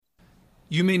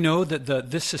You may know that the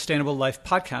This Sustainable Life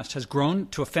podcast has grown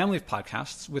to a family of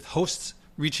podcasts with hosts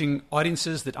reaching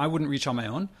audiences that I wouldn't reach on my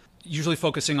own, usually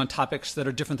focusing on topics that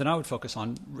are different than I would focus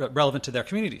on, relevant to their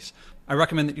communities. I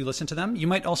recommend that you listen to them. You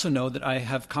might also know that I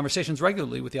have conversations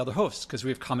regularly with the other hosts because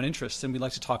we have common interests and we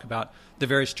like to talk about the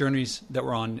various journeys that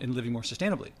we're on in living more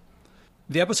sustainably.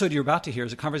 The episode you're about to hear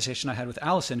is a conversation I had with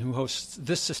Alison, who hosts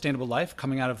This Sustainable Life,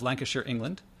 coming out of Lancashire,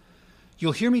 England.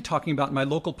 You'll hear me talking about my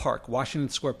local park, Washington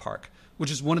Square Park, which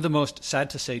is one of the most,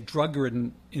 sad to say,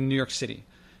 drug-ridden in New York City.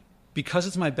 Because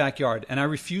it's my backyard and I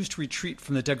refuse to retreat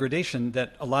from the degradation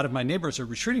that a lot of my neighbors are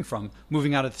retreating from,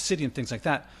 moving out of the city and things like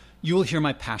that, you will hear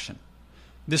my passion.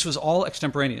 This was all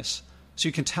extemporaneous, so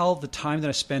you can tell the time that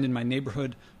I spend in my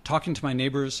neighborhood talking to my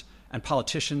neighbors and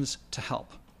politicians to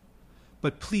help.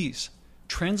 But please,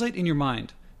 translate in your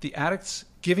mind the addicts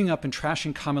giving up and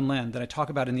trashing common land that I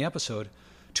talk about in the episode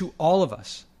to all of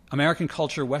us, American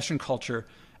culture, Western culture,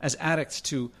 as addicts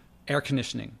to air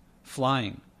conditioning,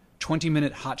 flying,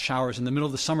 20-minute hot showers in the middle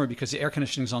of the summer because the air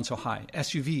conditioning is on so high,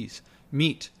 SUVs,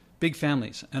 meat, big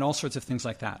families, and all sorts of things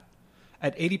like that.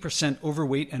 At 80%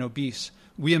 overweight and obese,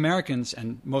 we Americans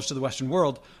and most of the Western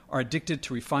world are addicted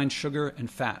to refined sugar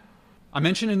and fat. I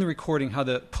mentioned in the recording how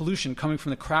the pollution coming from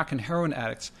the crack and heroin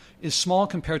addicts is small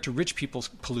compared to rich people's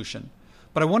pollution.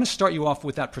 But I want to start you off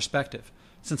with that perspective,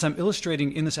 since I'm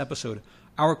illustrating in this episode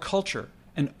our culture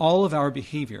and all of our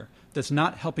behavior that's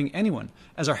not helping anyone,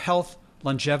 as our health,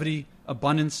 longevity,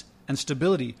 abundance, and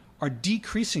stability are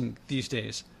decreasing these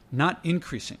days, not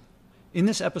increasing. In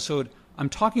this episode, I'm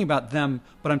talking about them,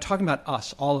 but I'm talking about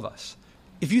us, all of us.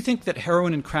 If you think that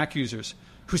heroin and crack users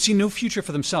who see no future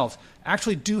for themselves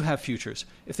actually do have futures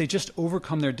if they just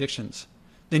overcome their addictions,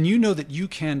 then you know that you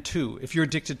can too if you're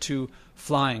addicted to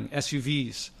flying,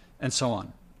 SUVs, and so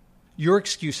on. Your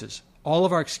excuses, all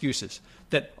of our excuses,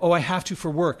 that, I have to for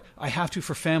work, I have to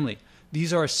for family,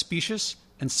 these are as specious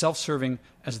and self-serving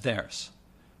as theirs.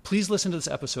 Please listen to this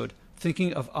episode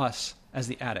thinking of us as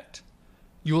the addict.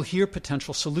 You will hear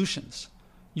potential solutions.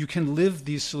 You can live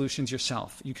these solutions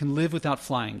yourself. You can live without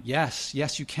flying. Yes,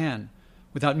 you can.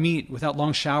 Without meat, without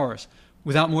long showers,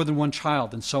 without more than one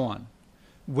child, and so on.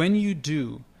 When you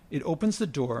do, it opens the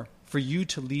door for you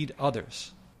to lead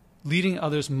others. Leading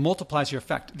others multiplies your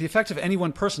effect. The effect of any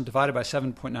one person divided by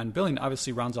 7.9 billion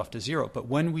obviously rounds off to zero, but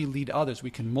when we lead others, we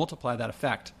can multiply that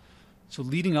effect. So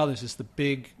leading others is the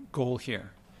big goal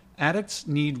here. Addicts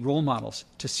need role models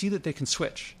to see that they can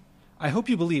switch. I hope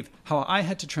you believe how I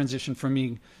had to transition from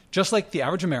being just like the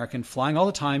average American, flying all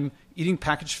the time, eating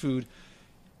packaged food.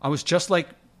 I was just like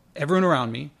everyone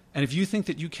around me. And if you think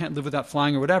that you can't live without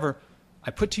flying or whatever, I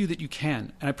put to you that you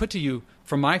can. And I put to you,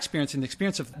 from my experience and the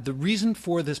experience of the reason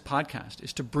for this podcast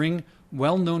is to bring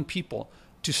well-known people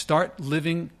to start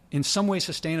living in some way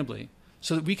sustainably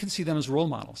so that we can see them as role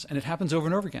models. And it happens over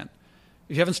and over again.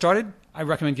 If you haven't started, I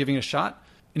recommend giving it a shot.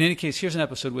 In any case, here's an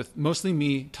episode with mostly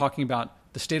me talking about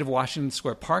the state of Washington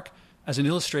Square Park as an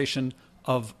illustration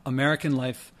of American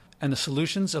life and the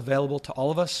solutions available to all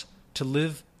of us to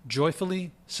live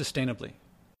joyfully, sustainably.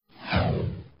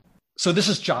 So this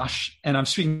is Josh, and I'm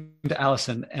speaking to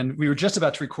Alison, and we were just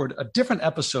about to record a different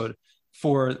episode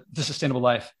for The Sustainable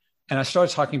Life. And I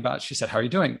started talking about, she said, how are you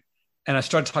doing? And I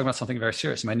started talking about something very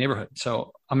serious in my neighborhood.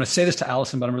 So I'm going to say this to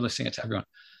Alison, but I'm really saying it to everyone.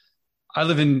 I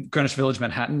live in Greenwich Village,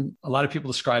 Manhattan. A lot of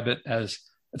people describe it as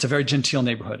it's a very genteel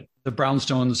neighborhood. The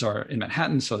brownstones are in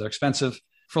Manhattan, so they're expensive.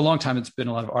 For a long time, it's been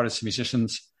a lot of artists and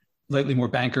musicians, lately more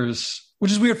bankers,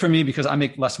 which is weird for me because I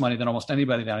make less money than almost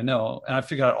anybody that I know. And I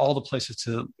figured out all the places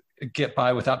to get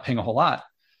by without paying a whole lot.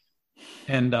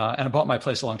 And I bought my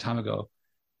place a long time ago.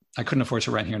 I couldn't afford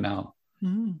to rent here now.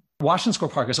 Mm. Washington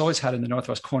Square Park has always had in the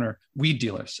northwest corner weed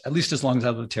dealers, at least as long as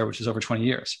I've lived here, which is over 20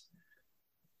 years.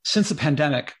 Since the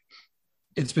pandemic,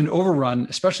 it's been overrun,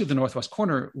 especially the northwest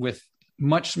corner, with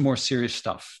much more serious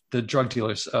stuff, the drug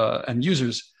dealers and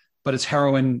users, but it's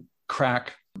heroin,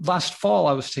 crack. Last fall,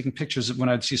 I was taking pictures of when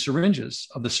I'd see syringes.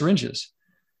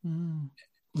 Mm.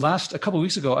 A couple of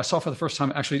weeks ago, I saw for the first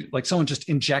time actually like someone just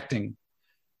injecting,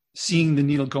 seeing the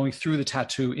needle going through the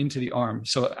tattoo into the arm.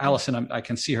 So Alison, I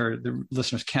can see her, the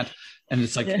listeners can't. And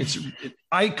it's like,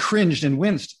 I cringed and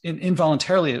winced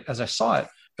involuntarily as I saw it.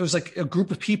 It was like a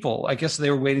group of people. I guess they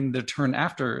were waiting their turn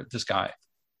after this guy.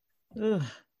 Ugh.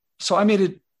 So I made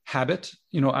it habit.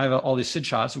 I have all these SID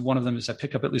shots. One of them is I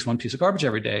pick up at least one piece of garbage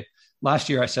every day. Last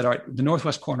year, I said, all right, the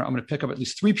northwest corner, I'm going to pick up at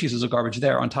least 3 pieces of garbage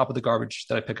there on top of the garbage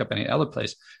that I pick up any other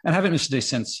place. And I haven't missed a day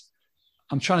since.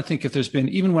 I'm trying to think if there's been,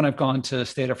 even when I've gone to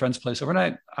stay at a friend's place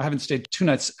overnight, I haven't stayed 2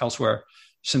 nights elsewhere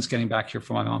since getting back here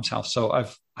from my mom's house. So I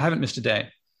haven't missed a day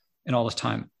in all this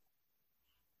time.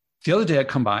 The other day I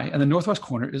come by and the northwest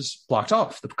corner is blocked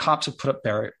off. The cops have put up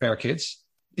barricades.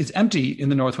 It's empty in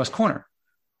the northwest corner.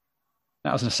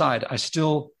 Now, as an aside,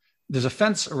 there's a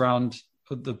fence around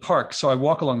the park. So I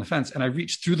walk along the fence and I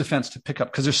reach through the fence to pick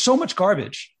up, because there's so much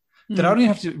garbage that I don't even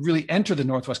have to really enter the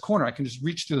northwest corner. I can just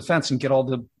reach through the fence and get all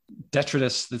the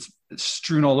detritus that's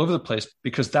strewn all over the place,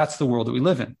 because that's the world that we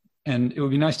live in. And it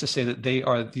would be nice to say that they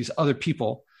are these other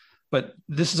people, but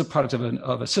this is a product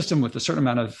of a system with a certain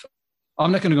amount of,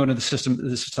 I'm not going to go into the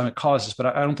systemic causes, but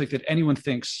I don't think that anyone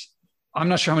thinks, I'm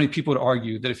not sure how many people would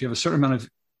argue that if you have a certain amount of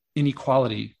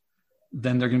inequality,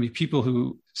 then there are going to be people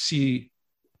who see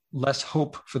less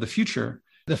hope for the future.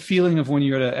 The feeling of when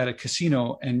you're at a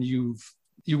casino and you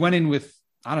went in with,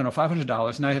 I don't know,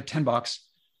 $500, now you have $10.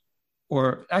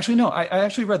 Or actually, no, I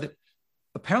actually read that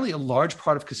apparently a large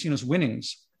part of casinos'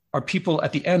 winnings are people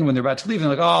at the end when they're about to leave.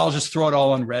 And they're like, oh, I'll just throw it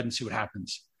all on red and see what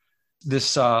happens.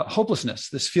 This hopelessness,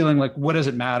 this feeling like, what does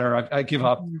it matter? I give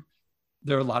up.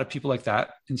 There are a lot of people like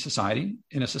that in society,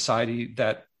 in a society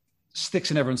that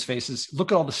sticks in everyone's faces.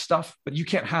 Look at all the stuff, but you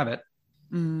can't have it.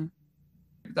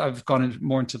 I've gone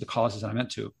more into the causes than I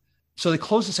meant to. So they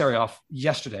closed this area off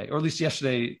yesterday, or at least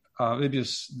yesterday, maybe it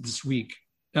was this week.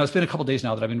 Now, it's been a couple of days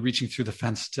now that I've been reaching through the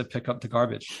fence to pick up the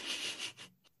garbage.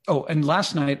 Oh, and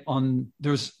last night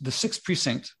there's the 6th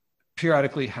precinct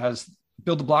periodically has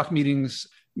build the block meetings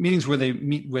where they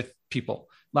meet with people.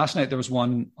 Last night there was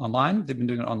one online. They've been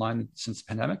doing it online since the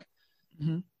pandemic.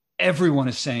 Everyone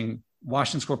is saying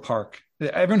Washington Square Park.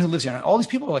 Everyone who lives here, all these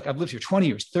people are like, I've lived here 20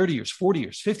 years, 30 years, 40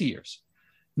 years, 50 years.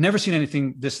 Never seen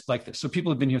anything like this. So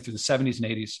people have been here through the 70s and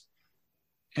 80s.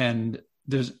 And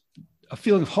there's a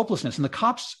feeling of hopelessness. And the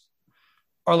cops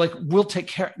are like, we'll take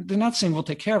care. They're not saying we'll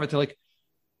take care of it. They're like,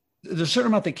 there's a certain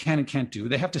amount they can and can't do.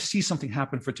 They have to see something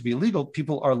happen for it to be illegal.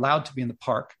 People are allowed to be in the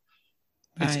park.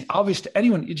 Right. It's obvious to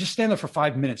anyone. You just stand there for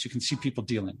 5 minutes. You can see people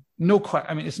dealing. No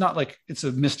question. I mean, it's not like it's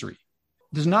a mystery.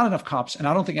 There's not enough cops. And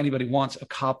I don't think anybody wants a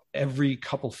cop every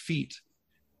couple feet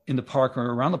in the park or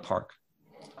around the park.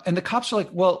 And the cops are like,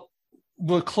 well,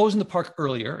 we're closing the park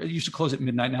earlier. It used to close at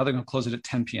midnight. Now they're going to close it at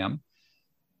 10 p.m.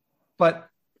 But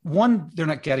 1, they're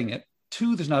not getting it.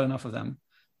 2, there's not enough of them.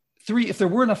 3, if there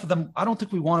were enough of them, I don't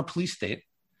think we want a police state.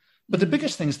 But the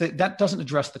biggest thing is that doesn't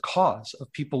address the cause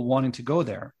of people wanting to go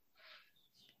there.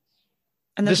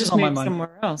 And they'll just move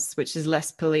somewhere else, which is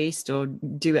less policed, or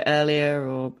do it earlier,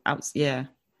 or out. Yeah.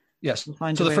 Yes.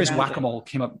 So the phrase whack-a-mole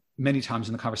came up many times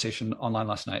in the conversation online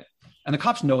last night. And the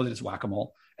cops know that it's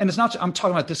whack-a-mole. And it's not, I'm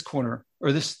talking about this corner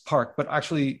or this park, but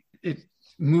actually it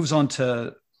moves on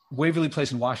to Waverly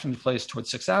Place and Washington Place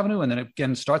towards 6th Avenue. And then it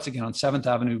again starts again on 7th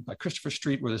Avenue by Christopher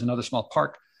Street, where there's another small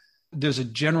park. There's a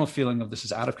general feeling of this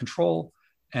is out of control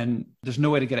and there's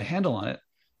no way to get a handle on it.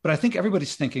 But I think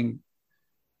everybody's thinking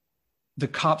the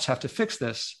cops have to fix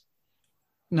this.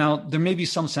 Now, there may be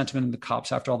some sentiment in the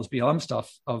cops after all this BLM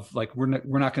stuff of like, we're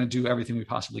not going to do everything we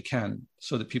possibly can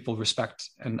so that people respect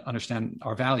and understand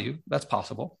our value. That's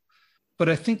possible. But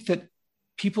I think that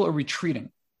people are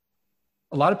retreating.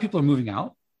 A lot of people are moving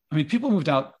out. I mean, people moved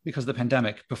out because of the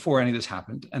pandemic before any of this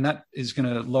happened, and that is going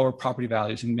to lower property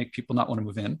values and make people not want to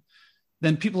move in.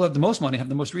 Then people who have the most money, have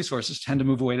the most resources, tend to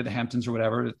move away to the Hamptons or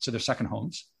whatever, to their second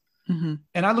homes.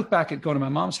 And I look back at going to my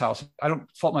mom's house. I don't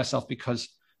fault myself because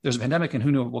there's a pandemic and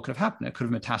who knew what could have happened. It could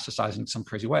have metastasized in some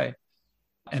crazy way.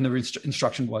 And the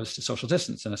instruction was to social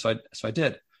distance. And so I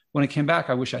did. When I came back,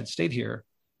 I wish I'd stayed here.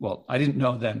 Well, I didn't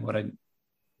know then what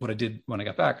I did when I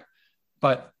got back,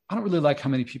 but I don't really like how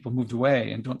many people moved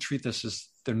away and don't treat this as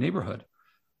their neighborhood.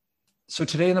 So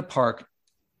today in the park,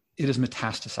 it is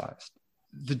metastasized.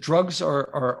 The drugs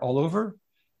are all over.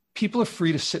 People are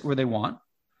free to sit where they want,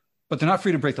 but they're not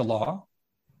free to break the law.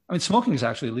 I mean, smoking is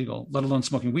actually illegal, let alone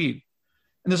smoking weed.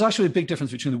 And there's actually a big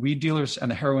difference between the weed dealers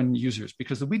and the heroin users,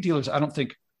 because the weed dealers, I don't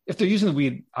think, if they're using the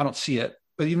weed, I don't see it.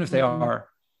 But even if they are,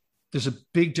 there's a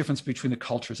big difference between the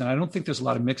cultures. And I don't think there's a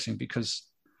lot of mixing, because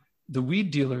the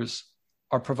weed dealers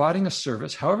are providing a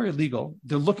service, however illegal,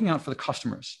 they're looking out for the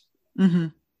customers.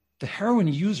 The heroin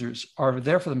users are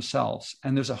there for themselves.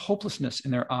 And there's a hopelessness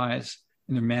in their eyes,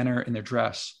 in their manner, in their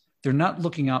dress. They're not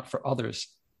looking out for others.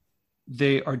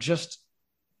 They are just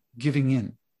giving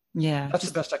in. Yeah. That's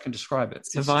the best I can describe it.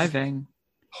 Surviving.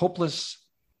 It's hopeless.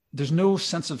 There's no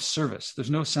sense of service. There's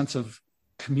no sense of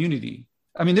community.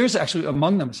 I mean, there's actually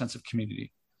among them a sense of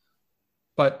community,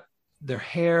 but their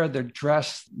hair, their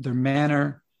dress, their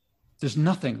manner, there's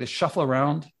nothing. They shuffle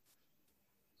around.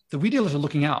 The weed dealers are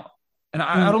looking out. And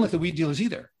I don't like the weed dealers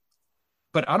either,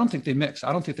 but I don't think they mix.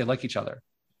 I don't think they like each other.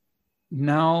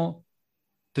 Now,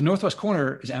 the northwest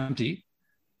corner is empty,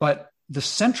 but the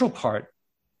central part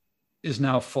is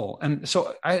now full. And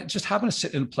so I just happen to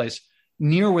sit in a place.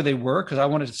 near where they were because I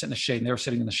wanted to sit in the shade and they were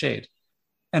sitting in the shade.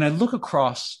 And I look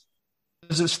across,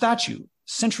 there's a statue,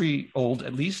 century old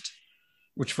at least,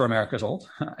 which for America is old,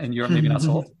 and Europe maybe not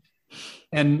so old.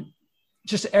 And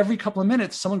just every couple of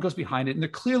minutes, someone goes behind it and they're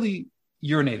clearly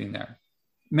urinating there.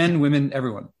 Men, women,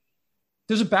 everyone.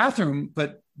 There's a bathroom,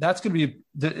 but that's going to be,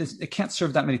 it can't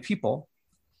serve that many people.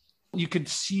 You could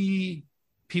see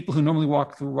people who normally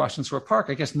walk through Washington Square Park.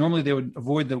 I guess normally they would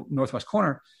avoid the northwest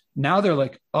corner. Now they're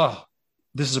like, oh,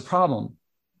 this is a problem.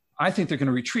 I think they're going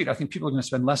to retreat. I think people are going to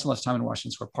spend less and less time in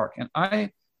Washington Square Park. And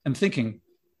I am thinking,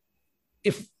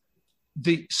 if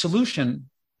the solution,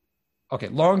 okay,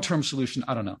 long-term solution,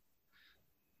 I don't know.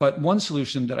 But one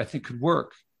solution that I think could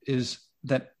work is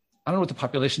that, I don't know what the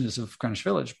population is of Greenwich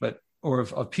Village, or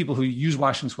of people who use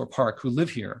Washington Square Park, who live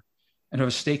here and have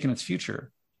a stake in its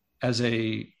future as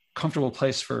a comfortable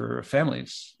place for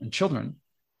families and children.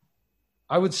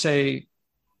 I would say,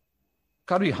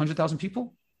 got to be 100,000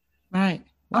 people. Right.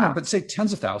 Wow. But say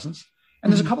tens of thousands.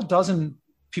 And there's a couple dozen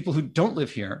people who don't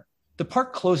live here. The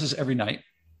park closes every night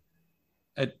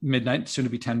at midnight, soon to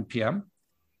be 10 p.m.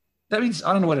 That means,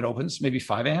 I don't know when it opens, maybe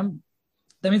 5 a.m.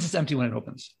 That means it's empty when it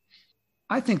opens.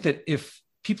 I think that if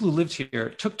people who lived here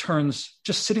took turns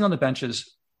just sitting on the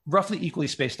benches, roughly equally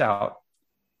spaced out,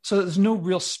 so there's no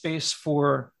real space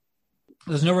for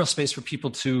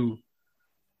people to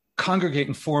congregate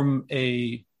and form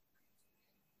I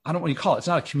don't know what you call it. It's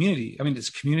not a community. I mean, it's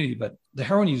a community, but the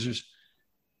heroin users,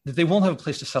 that they won't have a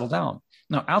place to settle down.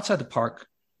 Now, outside the park,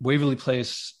 Waverly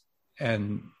Place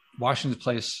and Washington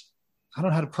Place, I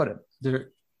don't know how to put it.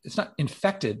 It's not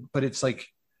infected, but it's like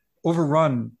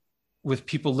overrun with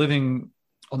people living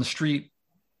on the street,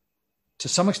 to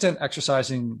some extent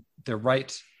exercising their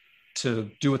right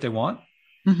to do what they want.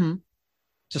 Mm-hmm.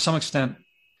 To some extent,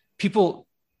 people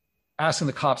asking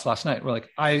the cops last night were like,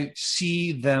 I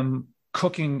see them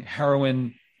cooking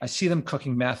heroin, I see them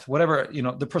cooking meth, whatever,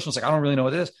 the person was like, I don't really know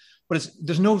what it is, but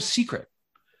there's no secret.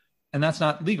 And that's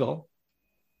not legal.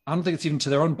 I don't think it's even to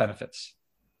their own benefits.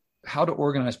 How to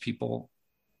organize people.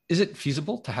 Is it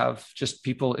feasible to have just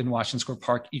people in Washington Square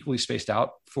Park equally spaced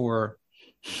out for,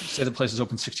 say the place is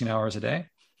open 16 hours a day?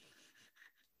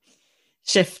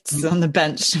 Shifts on the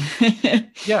bench.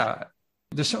 Yeah.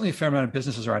 There's certainly a fair amount of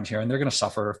businesses around here, and they're going to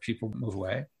suffer if people move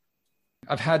away.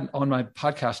 I've had on my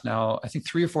podcast now, I think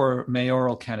 3 or 4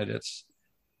 mayoral candidates,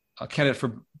 a candidate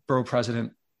for borough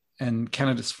president and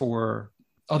candidates for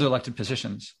other elected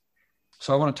positions.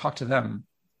 So I want to talk to them.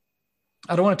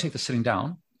 I don't want to take the sitting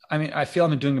down. I mean, I feel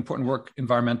I'm doing important work,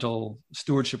 environmental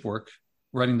stewardship work,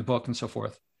 writing the book and so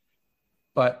forth.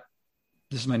 But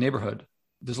this is my neighborhood.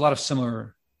 There's a lot of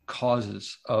similar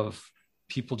causes of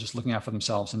people just looking out for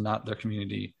themselves and not their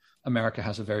community. America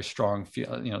has a very strong,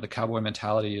 the cowboy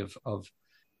mentality of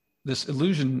this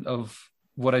illusion of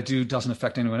what I do doesn't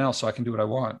affect anyone else, so I can do what I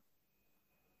want.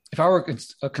 If I were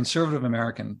a conservative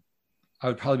American, I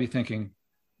would probably be thinking,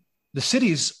 the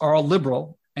cities are all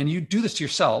liberal and you do this to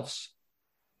yourselves.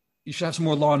 You should have some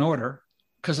more law and order,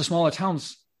 because the smaller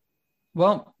towns,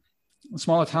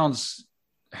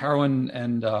 heroin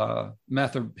and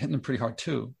meth are hitting them pretty hard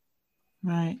too.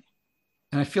 Right.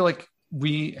 And I feel like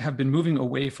we have been moving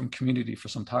away from community for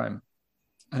some time.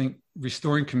 I think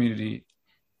restoring community,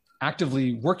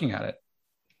 actively working at it,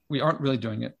 we aren't really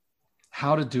doing it.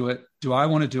 How to do it? Do I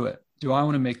want to do it? Do I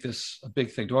want to make this a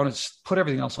big thing? Do I want to put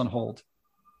everything else on hold,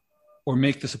 or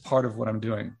make this a part of what I'm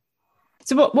doing?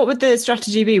 So what would the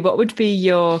strategy be? What would be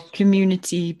your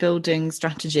community building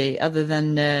strategy other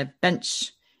than other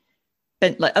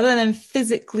than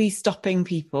physically stopping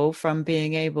people from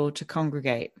being able to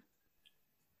congregate?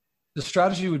 The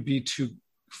strategy would be to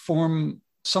form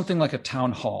something like a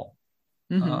town hall.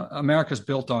 Mm-hmm. America's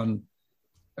built on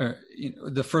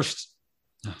the first.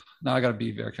 Now I got to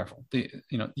be very careful. The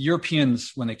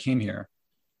Europeans, when they came here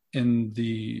in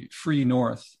the free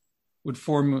North, would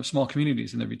form small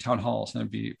communities, and there'd be town halls, and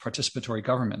there'd be participatory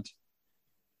government,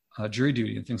 jury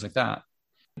duty, and things like that.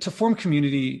 To form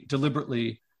community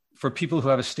deliberately for people who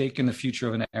have a stake in the future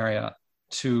of an area.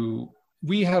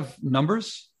 We have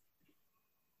numbers,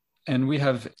 and we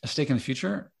have a stake in the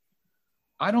future.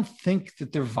 I don't think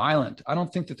that they're violent. I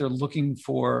don't think that they're looking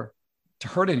to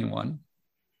hurt anyone.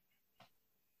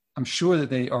 I'm sure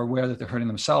that they are aware that they're hurting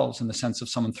themselves, in the sense of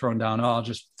someone throwing down, I'll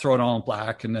just throw it all in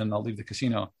black and then I'll leave the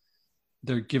casino.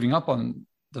 They're giving up on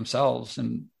themselves,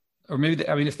 or maybe,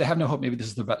 if they have no hope, maybe this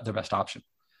is their best option.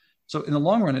 So in the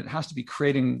long run, it has to be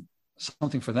creating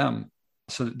something for them,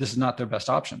 so that this is not their best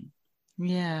option.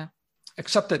 Yeah.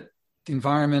 Except that the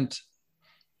environment.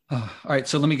 All right.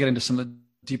 So let me get into some of the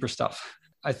deeper stuff.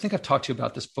 I think I've talked to you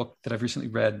about this book that I've recently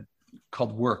read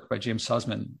called Work by James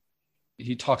Sussman.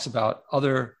 He talks about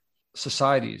other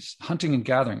societies, hunting and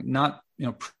gathering, not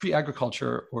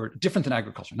pre-agriculture or different than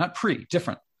agriculture, not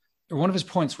different. One of his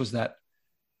points was that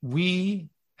we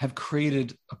have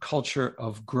created a culture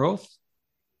of growth.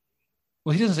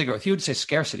 Well, he doesn't say growth. He would say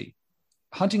scarcity.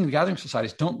 Hunting and gathering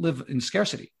societies don't live in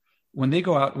scarcity. When they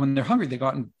go out, when they're hungry, they go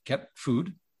out and get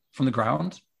food from the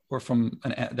ground or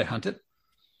they hunt it,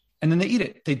 and then they eat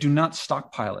it. They do not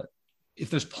stockpile it. If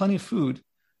there's plenty of food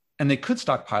and they could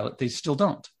stockpile it, they still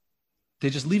don't. They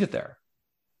just leave it there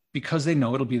because they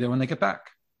know it'll be there when they get back.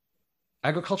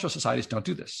 Agricultural societies don't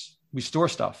do this. We store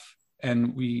stuff,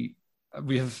 and we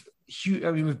have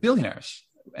billionaires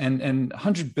and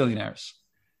 100 billionaires.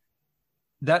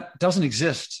 That doesn't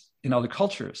exist in other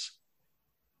cultures.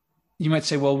 You might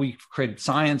say, well, we've created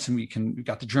science and we've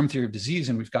got the germ theory of disease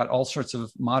and we've got all sorts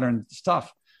of modern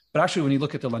stuff. But actually, when you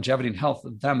look at the longevity and health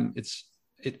of them,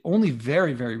 it only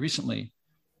very, very recently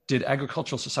did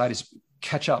agricultural societies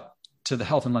catch up to the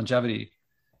health and longevity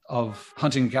of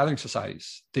hunting and gathering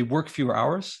societies. They work fewer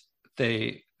hours.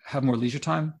 They have more leisure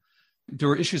time. There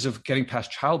were issues of getting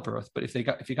past childbirth, but if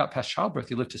you got past childbirth,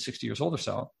 you lived to 60 years old or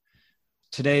so.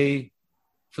 Today,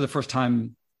 for the first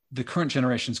time, the current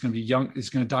generation is going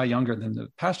to die younger than the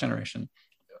past generation.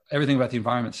 Everything about the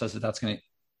environment says that that's going to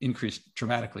increase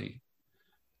dramatically.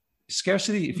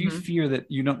 Scarcity, if you fear that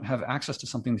you don't have access to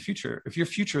something in the future, if your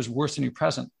future is worse than your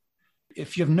present,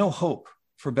 if you have no hope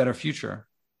for a better future,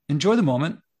 enjoy the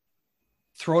moment,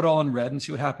 throw it all in red and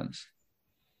see what happens.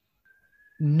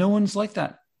 No one's like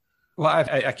that. Well,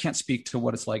 I can't speak to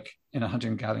what it's like in a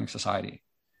hunting and gathering society,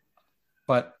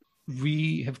 but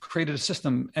we have created a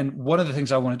system. And one of the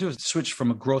things I want to do is switch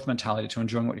from a growth mentality to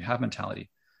enjoying what you have mentality,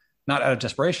 not out of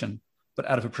desperation, but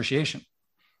out of appreciation.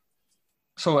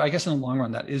 So I guess in the long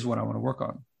run, that is what I want to work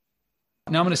on.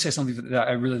 Now I'm going to say something that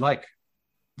I really like,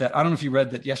 that I don't know if you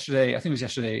read that yesterday, I think it was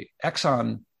yesterday,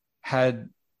 Exxon had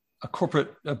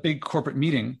a big corporate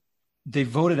meeting. They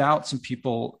voted out some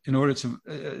people in order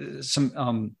to,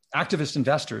 some activist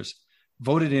investors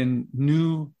voted in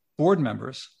new board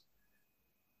members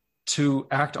to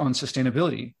act on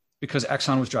sustainability because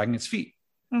Exxon was dragging its feet.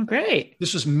 Oh, great.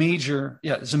 This was major.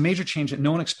 Yeah, it's a major change that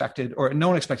no one expected, or no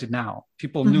one expected now.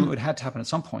 People knew it had to happen at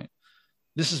some point.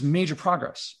 This is major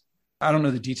progress. I don't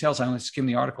know the details. I only skim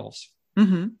the articles.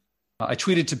 I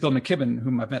tweeted to Bill McKibben,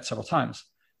 whom I've met several times.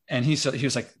 And he said, he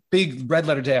was like, big red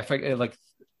letter day. I forget, like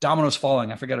dominoes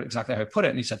falling. I forget exactly how I put it.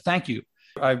 And he said, thank you.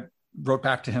 I wrote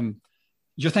back to him,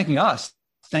 you're thanking us.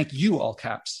 Thank you, all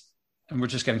caps. And we're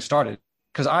just getting started.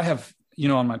 Because I have,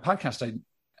 on my podcast,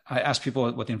 I ask people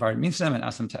what the environment means to them and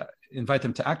ask them to invite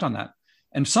them to act on that.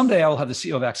 And someday I will have the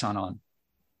CEO of Exxon on.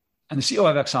 And the CEO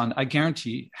of Exxon, I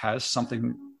guarantee, has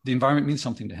something, the environment means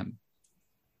something to him.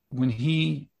 When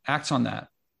he acts on that,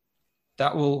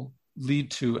 that will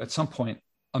lead to, at some point,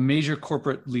 a major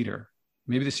corporate leader,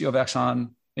 maybe the CEO of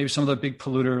Exxon, maybe some of the big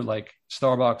polluter like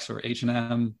Starbucks or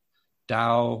H&M,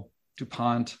 Dow,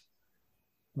 DuPont.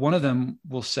 One of them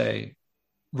will say,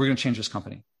 we're going to change this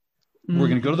company. We're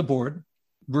going to go to the board.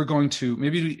 We're going to,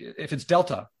 maybe if it's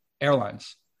Delta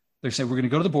Airlines, they say, we're going to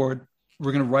go to the board.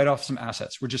 We're going to write off some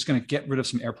assets. We're just going to get rid of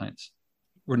some airplanes.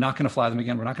 We're not going to fly them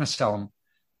again. We're not going to sell them.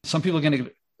 Some people are going to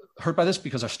get hurt by this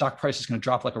because our stock price is going to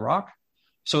drop like a rock.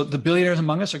 So the billionaires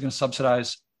among us are going to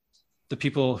subsidize the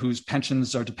people whose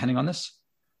pensions are depending on this.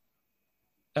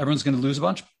 Everyone's going to lose a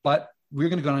bunch, but we're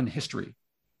going to go on in history.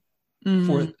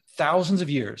 For thousands of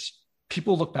years,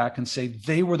 people look back and say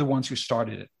they were the ones who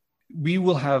started it. We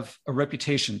will have a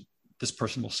reputation, this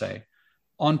person will say,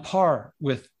 on par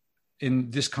with,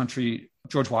 in this country,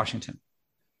 George Washington.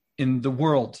 In the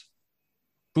world,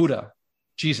 Buddha,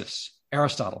 Jesus,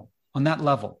 Aristotle, on that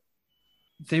level.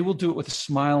 They will do it with a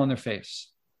smile on their face.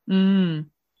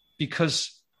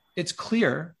 Because it's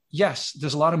clear, yes,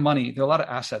 there's a lot of money, there are a lot of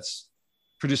assets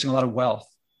producing a lot of wealth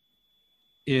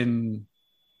in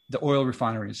the oil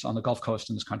refineries on the Gulf Coast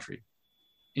in this country,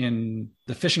 in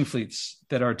the fishing fleets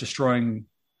that are destroying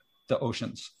the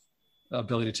oceans, the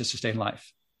ability to sustain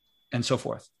life, and so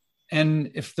forth.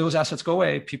 And if those assets go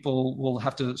away, people will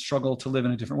have to struggle to live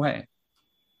in a different way.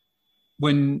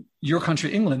 When your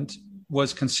country, England,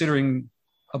 was considering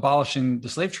abolishing the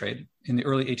slave trade in the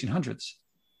early 1800s,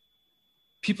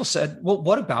 people said, well,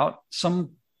 what about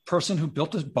some person who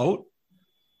built this boat?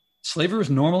 Slavery was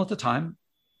normal at the time.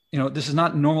 This is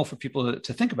not normal for people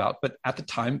to think about, but at the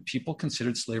time, people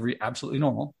considered slavery absolutely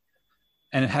normal.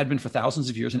 And it had been for thousands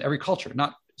of years in every culture,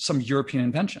 not some European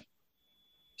invention,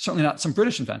 certainly not some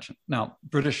British invention. Now,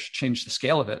 British changed the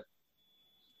scale of it,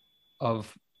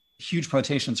 of huge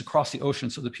plantations across the ocean.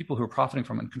 So the people who were profiting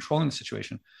from it and controlling the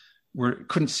situation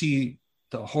couldn't see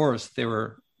the horrors they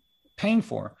were paying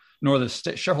for. nor the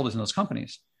shareholders in those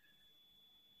companies.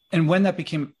 And when that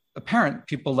became apparent,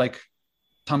 people like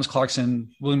Thomas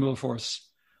Clarkson, William Wilberforce,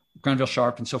 Granville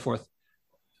Sharp, and so forth,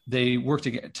 they worked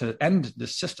to end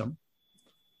this system,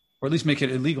 or at least make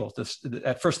it illegal.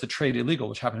 At first, the trade illegal,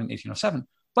 which happened in 1807.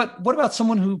 But what about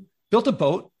someone who built a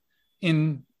boat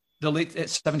in the late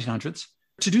 1700s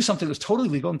to do something that was totally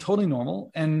legal and totally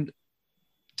normal, and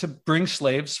to bring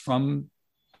slaves from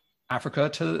Africa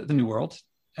to the New World?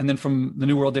 And then from the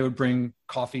New World, they would bring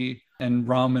coffee and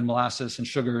rum and molasses and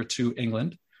sugar to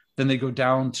England. Then they go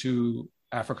down to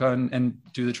Africa and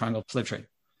do the triangle slave trade.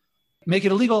 Make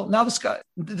it illegal. Now this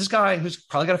guy who's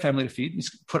probably got a family to feed, he's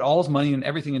put all his money and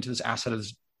everything into this asset of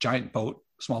this giant boat,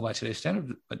 small by today's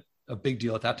standard, but a big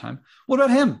deal at that time. What about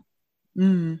him?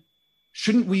 Mm.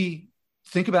 Shouldn't we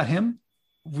think about him?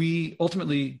 We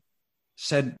ultimately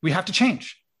said we have to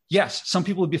change. Yes, some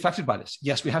people would be affected by this.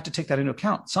 Yes, we have to take that into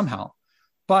account somehow.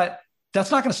 But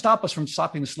that's not going to stop us from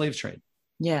stopping the slave trade.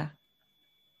 Yeah.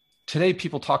 Today,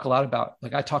 people talk a lot about,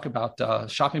 like I talk about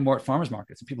shopping more at farmers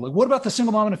markets. And people are like, what about the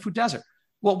single mom in a food desert?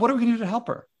 Well, what are we going to do to help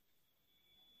her?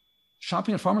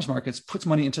 Shopping at farmers markets puts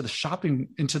money into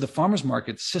the farmers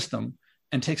market system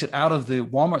and takes it out of the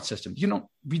Walmart system.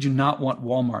 We do not want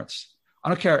Walmarts. I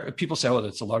don't care if people say, oh,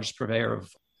 it's the largest purveyor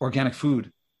of organic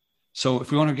food. So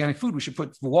if we want organic food, we should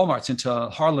put Walmarts into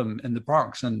Harlem and the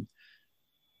Bronx. And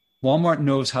Walmart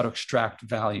knows how to extract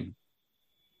value.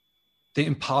 They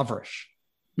impoverish.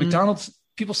 McDonald's,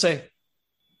 people say,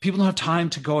 people don't have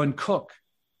time to go and cook.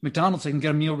 McDonald's, they can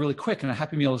get a meal really quick, and a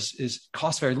Happy Meal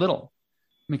costs very little.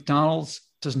 McDonald's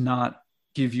does not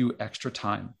give you extra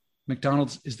time.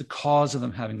 McDonald's is the cause of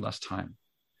them having less time.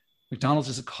 McDonald's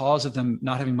is the cause of them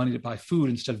not having money to buy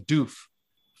food instead of doof.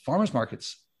 Farmers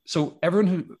markets. So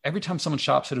every time someone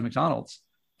shops at a McDonald's,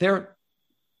 they're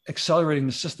accelerating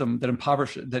the system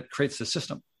that creates the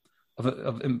system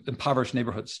of impoverished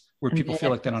neighborhoods where people feel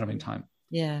like they're not having time.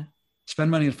 Yeah. Spend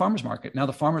money in farmers market. Now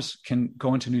the farmers can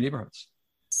go into new neighborhoods.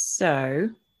 So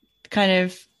kind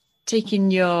of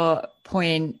taking your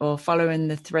point or following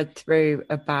the thread through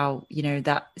about,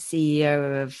 that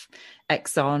CEO of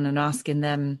Exxon and asking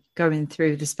them, going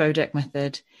through the Spodek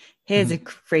method, here's a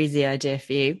crazy idea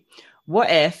for you. What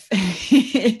if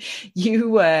you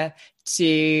were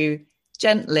to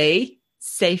gently,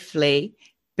 safely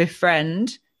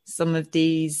befriend some of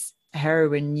these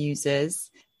heroin users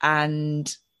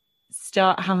and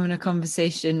start having a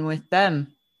conversation with them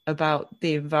about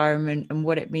the environment and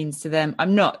what it means to them?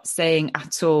 I'm not saying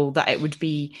at all that it would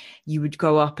be, you would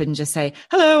go up and just say,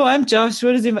 hello, I'm Josh.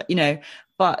 What is it?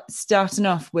 But starting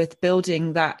off with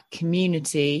building that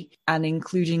community and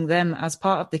including them as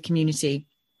part of the community.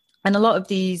 And a lot of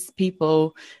these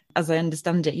people, as I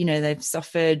understand it, they've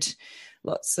suffered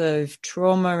lots of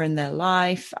trauma in their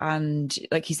life. And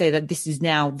like you say, that this is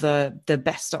now the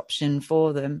best option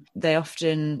for them. They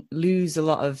often lose a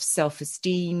lot of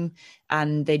self-esteem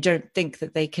and they don't think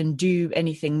that they can do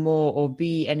anything more or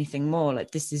be anything more. Like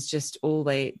this is just all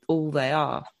they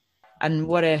are. And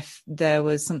what if there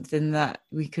was something that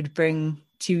we could bring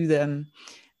to them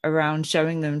around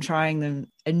showing them, trying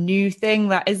them a new thing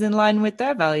that is in line with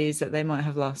their values that they might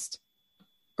have lost?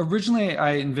 Originally,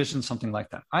 I envisioned something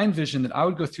like that. I envisioned that I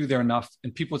would go through there enough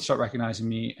and people would start recognizing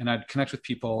me and I'd connect with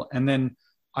people. And then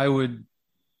I would,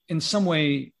 in some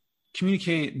way,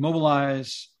 communicate,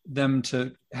 mobilize them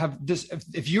to have this.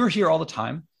 If you're here all the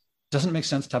time, it doesn't make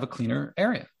sense to have a cleaner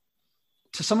area.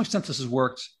 To some extent, this has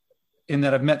worked in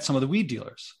that I've met some of the weed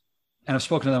dealers and I've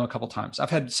spoken to them a couple of times. I've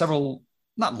had several,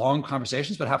 not long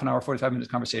conversations, but half an hour, 45-minute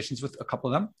conversations with a couple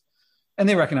of them. And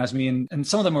they recognize me and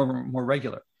some of them are more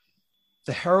regular.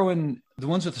 The heroin, the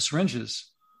ones with the syringes,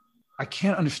 I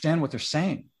can't understand what they're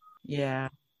saying. Yeah.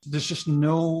 There's just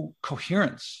no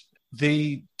coherence.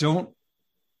 They don't,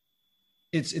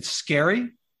 it's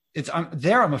scary.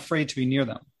 I'm afraid to be near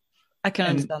them. I can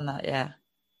understand that. Yeah.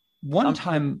 One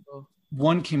time,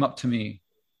 one came up to me.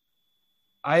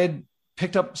 I had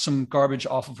picked up some garbage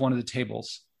off of one of the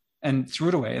tables and threw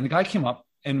it away. And the guy came up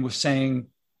and was saying,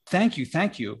 thank you.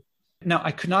 Now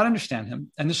I could not understand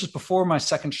him. And this was before my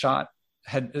second shot.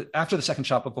 After the second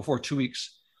shot, but before 2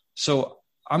 weeks. So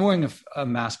I'm wearing a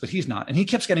mask, but he's not. And he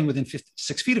keeps getting within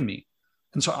 6 feet of me.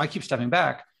 And so I keep stepping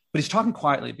back, but he's talking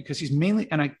quietly because he's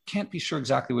mainly, and I can't be sure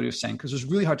exactly what he was saying because it was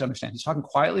really hard to understand. He's talking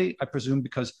quietly, I presume,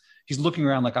 because he's looking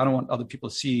around like I don't want other people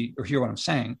to see or hear what I'm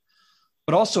saying.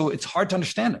 But also it's hard to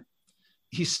understand him.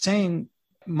 He's saying,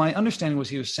 my understanding was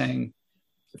he was saying,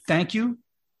 thank you.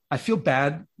 I feel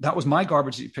bad. That was my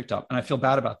garbage that you picked up. And I feel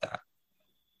bad about that.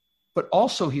 But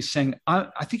also he's saying, I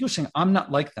think he was saying, I'm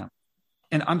not like them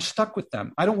and I'm stuck with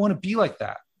them. I don't want to be like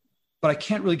that, but I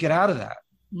can't really get out of that.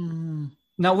 Mm.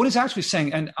 Now, what he's actually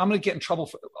saying, and I'm going to get in trouble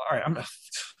for, all right,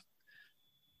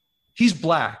 he's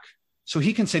black, so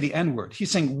he can say the N-word. He's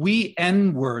saying we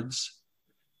N-words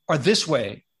are this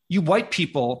way. You white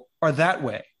people are that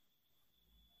way.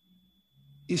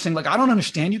 He's saying, like, I don't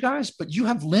understand you guys, but you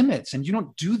have limits and you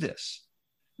don't do this.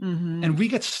 Mm-hmm. And we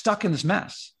get stuck in this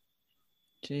mess.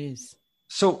 Jeez.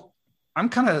 So I'm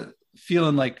kind of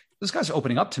feeling like this guy's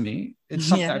opening up to me. It's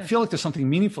something, Yeah. I feel like there's something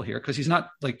meaningful here, because he's not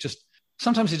like just,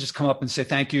 sometimes they just come up and say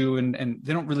thank you, and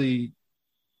they don't really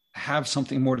have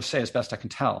something more to say, as best I can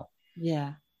tell.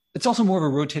 Yeah. It's also more of a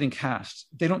rotating cast.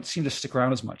 They don't seem to stick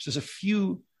around as much. There's a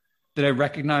few that I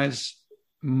recognize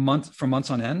for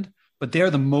months on end, but they're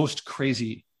the most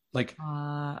crazy. Like,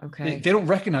 okay. they don't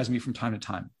recognize me from time to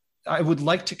time. I would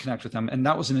like to connect with them, and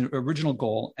that was an original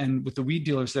goal. And with the weed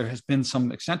dealers, there has been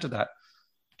some extent to that.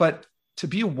 But to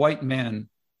be a white man,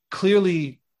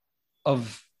 clearly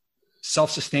of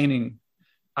self-sustaining,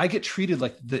 I get treated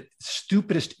like the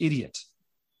stupidest idiot.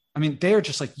 I mean, they're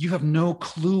just like, you have no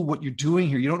clue what you're doing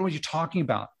here. You don't know what you're talking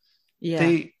about.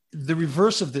 Yeah. The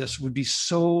reverse of this would be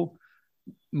so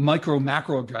macro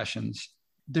aggressions.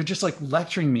 They're just like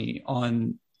lecturing me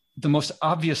on the most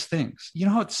obvious things. You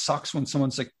know how it sucks when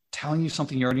someone's like telling you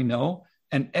something you already know,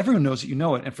 and everyone knows that you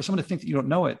know it. And for someone to think that you don't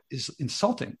know it is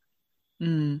insulting.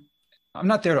 Mm. I'm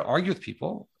not there to argue with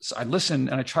people. So I listen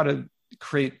and I try to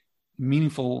create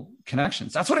meaningful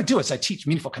connections. That's what I do, is I teach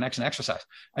meaningful connection exercise.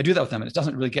 I do that with them, and it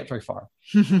doesn't really get very far.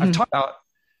 I've talked about,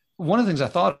 one of the things I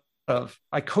thought of,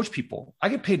 I coach people. I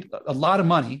get paid a lot of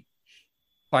money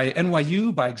by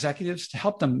NYU, by executives, to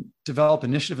help them develop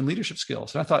initiative and leadership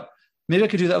skills. And I thought, maybe I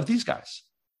could do that with these guys.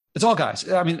 It's all guys.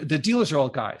 I mean, the dealers are all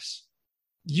guys.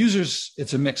 Users,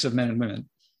 it's a mix of men and women.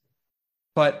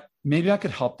 But maybe I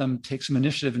could help them take some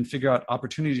initiative and figure out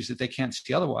opportunities that they can't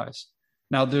see otherwise.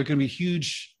 Now, there are going to be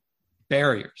huge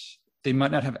barriers. They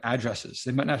might not have addresses.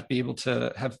 They might not be able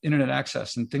to have internet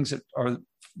access and things that are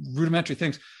rudimentary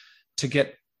things to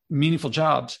get meaningful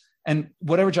jobs. And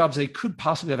whatever jobs they could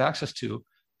possibly have access to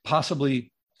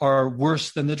possibly are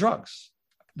worse than the drugs.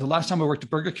 The last time I worked at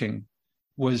Burger King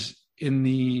was in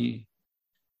the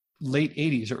late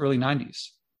 80s or early 90s,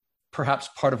 perhaps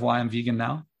part of why I'm vegan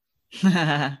now.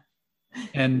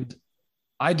 And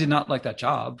I did not like that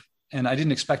job, and I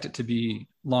didn't expect it to be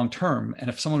long-term. And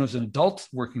if someone was an adult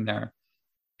working there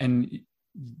and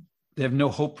they have no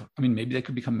hope, I mean, maybe they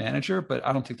could become manager, but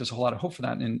I don't think there's a whole lot of hope for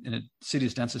that. In a city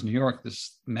as dense as New York,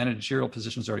 this managerial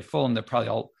positions are already full, and they're probably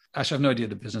all, actually, I have no idea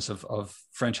the business of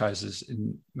franchises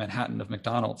in Manhattan of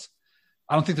McDonald's.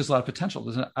 I don't think there's a lot of potential.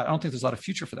 I don't think there's a lot of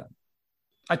future for them.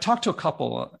 I talked to a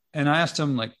couple and I asked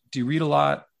them, like, do you read a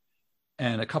lot?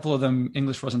 And a couple of them,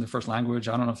 English wasn't their first language.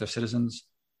 I don't know if they're citizens.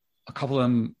 A couple of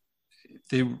them,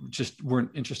 they just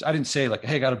weren't interested. I didn't say, like,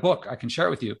 hey, I got a book, I can share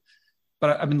it with you.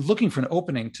 But I've been looking for an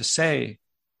opening to say,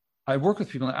 I work with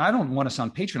people. I don't want to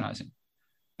sound patronizing,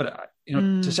 but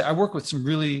to say I work with some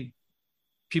really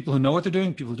people who know what they're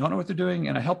doing, people who don't know what they're doing,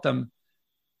 and I help them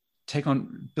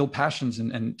build passions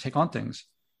and take on things.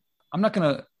 I'm not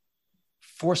going to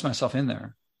force myself in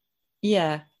there.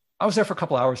 Yeah. I was there for a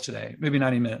couple hours today, maybe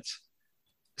 90 minutes.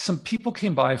 Some people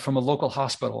came by from a local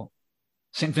hospital,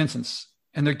 St. Vincent's,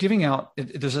 and they're giving out,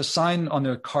 there's a sign on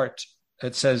their cart.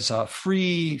 It says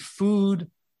free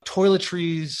food,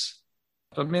 toiletries,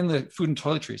 but mainly food and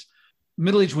toiletries.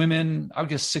 Middle-aged women, I would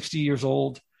guess 60 years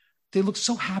old. They look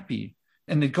so happy.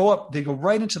 And they go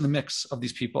right into the mix of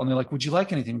these people. And they're like, would you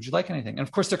like anything? Would you like anything? And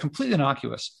of course, they're completely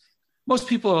innocuous. Most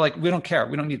people are like, we don't care.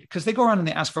 We don't need it. Because they go around and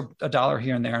they ask for $1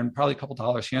 here and there, and probably a couple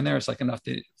dollars here and there is like enough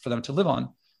for them to live on.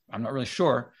 I'm not really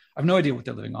sure. I have no idea what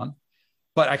they're living on.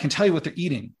 But I can tell you what they're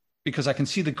eating, because I can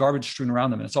see the garbage strewn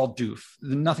around them, and it's all doof,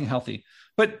 nothing healthy.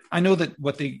 But I know that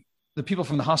what the people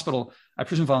from the hospital, I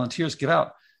presume volunteers, give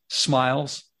out,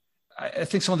 smiles. I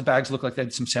think some of the bags look like they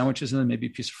had some sandwiches in them, maybe a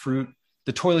piece of fruit.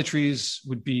 The toiletries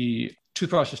would be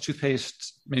toothbrushes,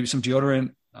 toothpaste, maybe some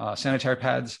deodorant, sanitary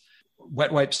pads,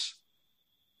 wet wipes.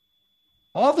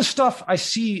 All the stuff I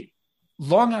see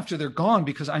long after they're gone,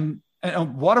 because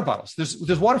water bottles.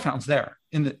 There's water fountains there,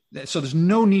 so there's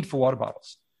no need for water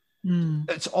bottles.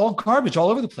 It's all garbage all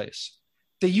over the place.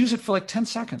 They use it for like 10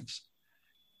 seconds.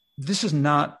 This is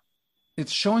not,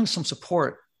 it's showing some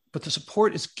support, but the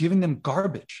support is giving them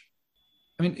garbage.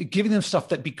 I mean, giving them stuff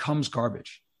that becomes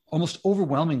garbage almost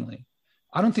overwhelmingly.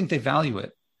 I don't think they value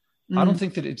it. I don't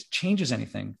think that it changes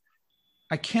anything.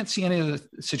 I can't see any other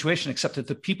situation except that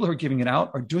the people who are giving it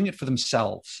out are doing it for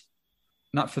themselves,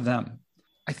 not for them.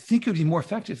 I think it would be more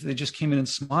effective if they just came in and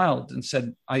smiled and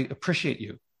said, I appreciate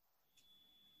you.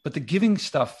 But the giving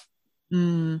stuff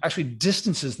actually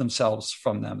distances themselves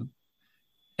from them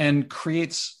and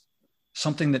creates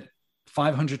something that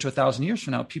 500 to 1,000 years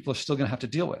from now, people are still going to have to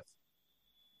deal with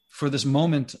for this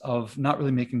moment of not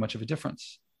really making much of a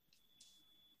difference.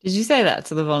 Did you say that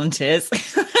to the volunteers?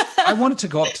 I wanted to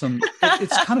go up to them.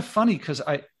 It's kind of funny because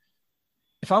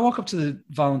if I walk up to the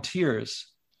volunteers,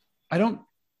 I don't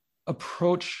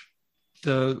approach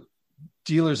the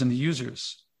dealers and the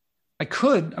users. I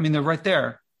could, I mean, they're right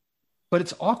there, but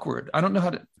it's awkward. I don't know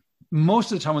how to,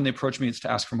 most of the time when they approach me, it's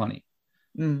to ask for money.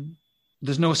 Mm.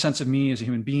 There's no sense of me as a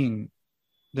human being.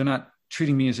 They're not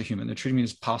treating me as a human. They're treating me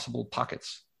as possible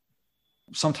pockets.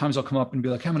 Sometimes I'll come up and be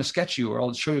like, hey, I'm going to sketch you, or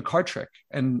I'll show you a card trick.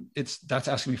 And that's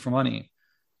asking me for money.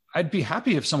 I'd be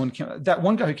happy if someone that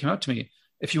one guy who came up to me,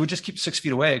 if you would just keep 6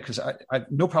 feet away, because I have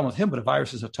no problem with him, but a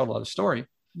virus is a total other story.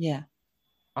 Yeah.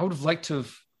 I would have liked to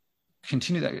have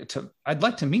continued that. I'd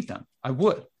like to meet them. I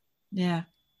would. Yeah.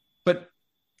 But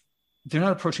they're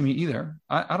not approaching me either.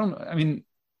 I don't, I mean,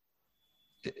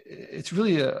 it's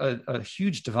really a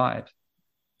huge divide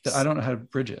that I don't know how to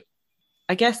bridge it.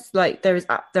 I guess like there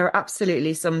are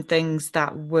absolutely some things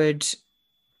that would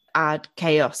add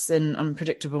chaos and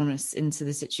unpredictableness into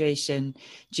the situation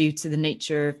due to the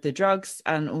nature of the drugs.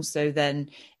 And also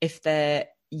then if they're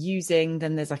using,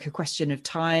 then there's like a question of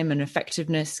time and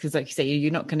effectiveness, because like you say,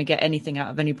 you're not going to get anything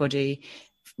out of anybody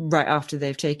right after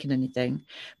they've taken anything.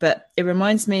 But it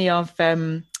reminds me of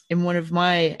in one of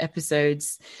my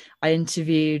episodes, I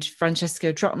interviewed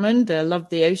Francesca Trotman, the Love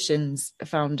the Oceans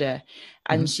founder,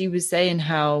 and she was saying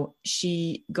how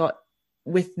she got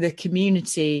with the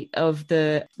community of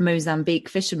the Mozambique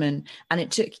fishermen, and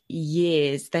it took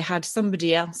years. They had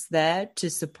somebody else there to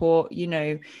support, you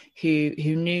know, who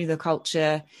knew the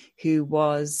culture, who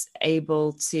was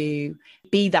able to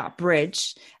be that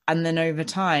bridge. And then over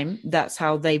time, that's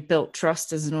how they built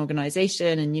trust as an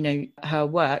organization, and, you know, her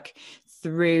work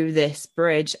through this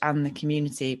bridge and the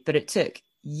community. But it took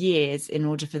years in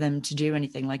order for them to do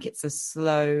anything. Like, it's a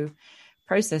slow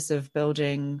process of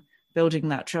building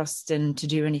that trust and to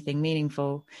do anything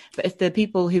meaningful. But if the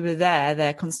people who are there,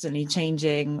 they're constantly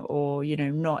changing, or, you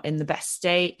know, not in the best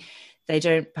state, they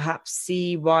don't perhaps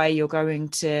see why you're going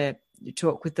to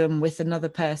talk with them with another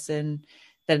person,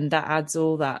 then that adds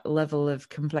all that level of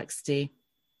complexity.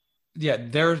 Yeah,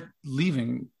 they're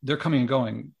leaving, they're coming and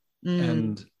going.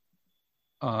 And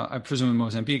I presume in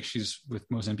Mozambique, she's with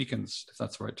Mozambicans, if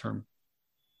that's the right term.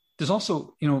 There's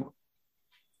also, you know,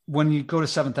 when you go to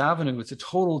 7th Avenue, it's a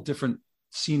total different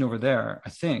scene over there, I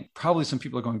think. Probably some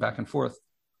people are going back and forth.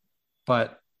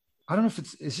 But I don't know if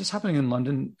it's just happening in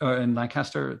London, in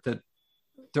Lancaster, that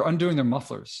they're undoing their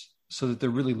mufflers so that they're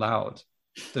really loud.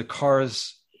 The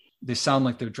cars, they sound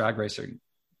like they're drag racing.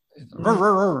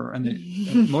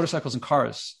 And motorcycles and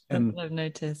cars. And I've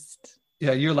noticed.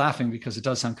 Yeah, you're laughing because it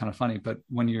does sound kind of funny, but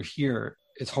when you're here,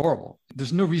 it's horrible.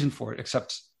 There's no reason for it,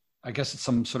 except I guess it's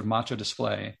some sort of macho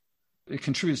display. It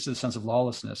contributes to the sense of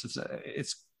lawlessness.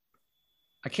 It's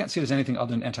I can't see it as anything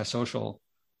other than antisocial,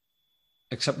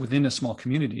 except within a small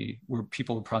community where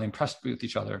people are probably impressed with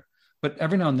each other. But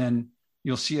every now and then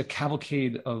you'll see a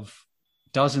cavalcade of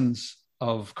dozens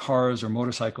of cars or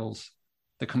motorcycles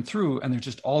that come through, and they're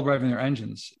just all revving their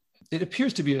engines. It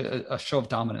appears to be a show of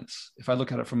dominance. If I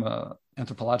look at it from an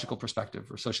anthropological perspective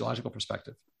or sociological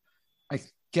perspective, I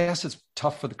guess it's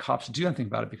tough for the cops to do anything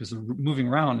about it because they're moving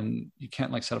around and you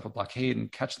can't like set up a blockade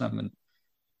and catch them.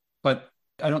 But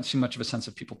I don't see much of a sense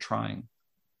of people trying.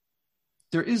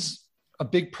 There is a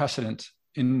big precedent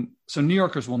so New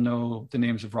Yorkers will know the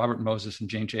names of Robert Moses and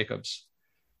Jane Jacobs.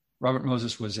 Robert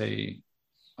Moses was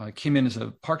came in as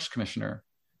a parks commissioner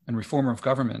and reformer of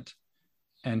government,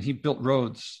 and he built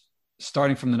roads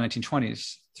starting from the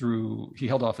 1920s through, he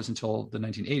held office until the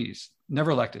 1980s,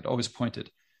 never elected, always appointed.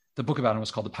 The book about him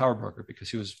was called The Power Broker because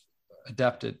he was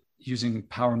adept at using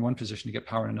power in one position to get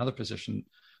power in another position.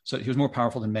 So he was more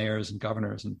powerful than mayors and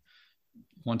governors. And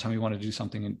one time he wanted to do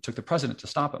something and took the president to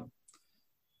stop him.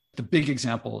 The big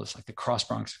example is like the Cross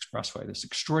Bronx Expressway, this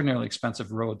extraordinarily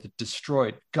expensive road that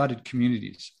destroyed, gutted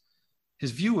communities.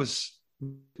 His view was,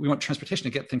 we want transportation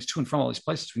to get things to and from all these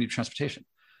places. We need transportation.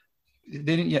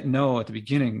 They didn't yet know at the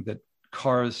beginning that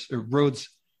cars or roads,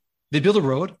 they build a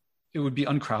road, it would be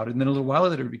uncrowded. And then a little while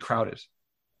later, it would be crowded.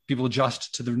 People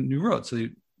adjust to the new road. So they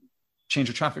change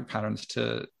their traffic patterns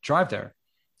to drive there.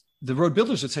 The road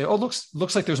builders would say, oh,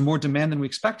 looks like there's more demand than we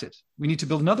expected. We need to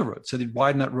build another road. So they'd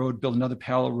widen that road, build another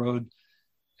parallel road.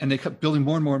 And they kept building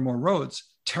more and more and more roads,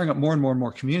 tearing up more and more and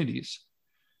more communities.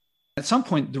 At some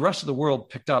point, the rest of the world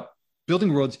picked up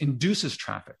building roads induces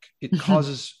traffic. It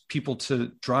causes people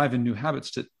to drive in new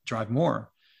habits, to drive more.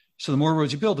 So the more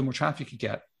roads you build, the more traffic you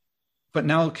get. But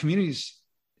now communities,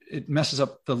 it messes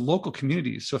up the local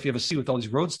communities. So if you have a city with all these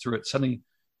roads through it, suddenly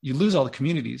you lose all the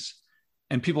communities.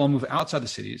 and people all move outside the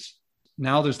cities.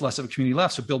 Now there's less of a community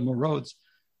left, so build more roads.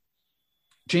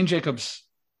 Jane Jacobs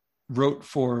wrote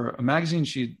for a magazine.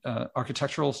 She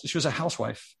was a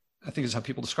housewife, I think is how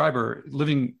people describe her,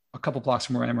 living a couple blocks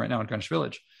from where I am right now in Greenwich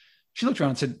Village. She looked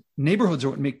around and said, neighborhoods are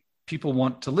what make people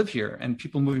want to live here, and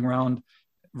people moving around,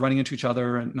 running into each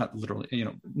other, and not literally,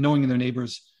 knowing their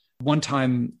neighbors. One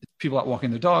time, people out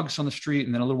walking their dogs on the street,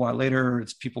 and then a little while later,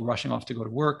 it's people rushing off to go to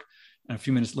work. And a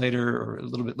few minutes later, or a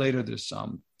little bit later, there's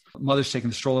mothers taking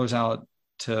the strollers out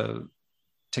to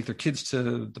take their kids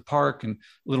to the park. And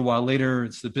a little while later,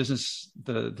 it's the business,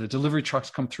 the delivery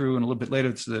trucks come through. And a little bit later,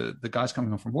 it's the guys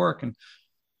coming home from work. And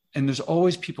there's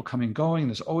always people coming and going.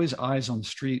 There's always eyes on the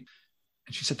street.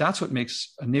 And she said, that's what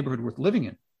makes a neighborhood worth living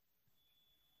in.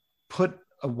 Put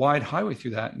a wide highway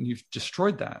through that, and you've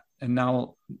destroyed that. And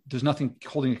now there's nothing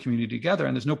holding a community together.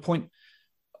 And there's no point,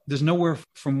 there's nowhere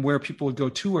from where people would go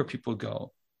to where people would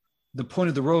go. The point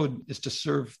of the road is to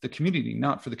serve the community,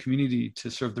 not for the community to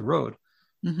serve the road.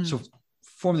 Mm-hmm. So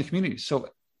form the community. So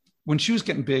when she was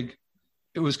getting big,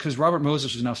 it was because Robert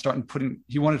Moses was now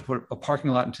he wanted to put a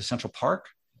parking lot into Central Park,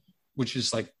 which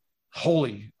is like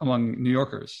holy among New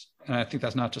Yorkers. And I think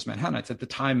that's not just Manhattan. It's at the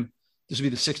time, this would be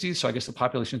the 60s. So I guess the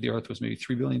population of the earth was maybe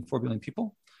 3 billion, 4 billion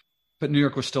people. But New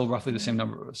York was still roughly the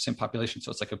same population.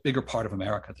 So it's like a bigger part of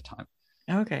America at the time.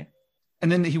 Okay.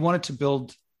 And then he wanted to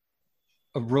build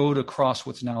a road across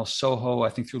what's now Soho, I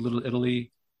think through Little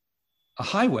Italy, a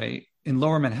highway in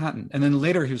lower Manhattan. And then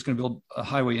later he was going to build a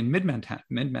highway in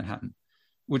mid-Manhattan,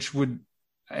 which would,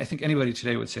 I think anybody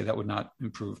today would say that would not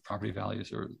improve property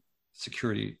values or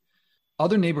security.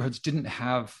 Other neighborhoods didn't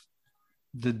have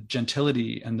the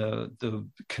gentility and the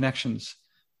connections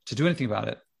to do anything about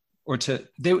it, or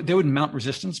they would mount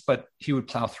resistance, but he would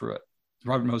plow through it.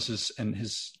 Robert Moses and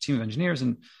his team of engineers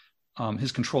and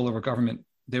his control over government,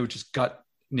 they would just gut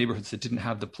neighborhoods that didn't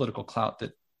have the political clout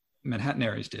that Manhattan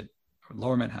areas did, or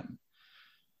lower Manhattan.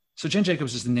 So Jane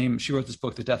Jacobs is the name. She wrote this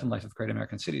book, The Death and Life of Great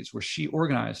American Cities, where she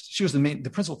was the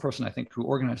principal person, I think, who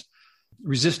organized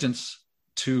resistance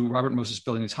to Robert Moses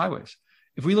building these highways.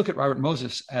 If we look at Robert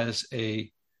Moses as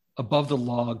a above the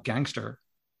law gangster,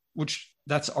 which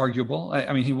that's arguable.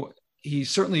 I mean, he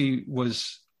certainly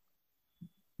was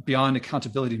beyond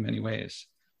accountability in many ways.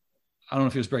 I don't know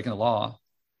if he was breaking the law,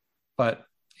 but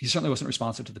he certainly wasn't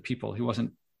responsive to the people. He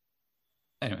wasn't.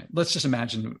 Anyway, let's just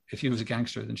imagine if he was a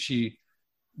gangster, then she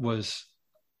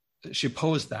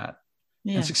opposed that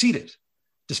and succeeded,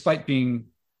 despite being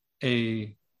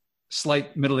a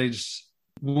slight middle-aged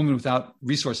woman without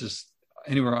resources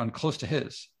anywhere on close to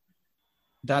his.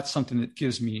 That's something that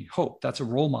gives me hope. That's a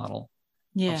role model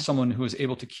of someone who was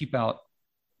able to keep out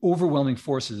overwhelming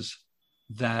forces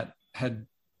that had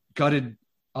gutted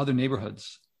other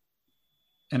neighborhoods.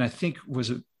 And I think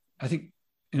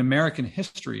in American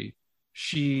history,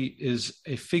 she is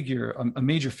a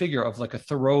major figure of like a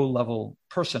Thoreau level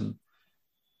person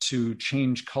to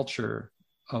change culture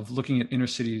of looking at inner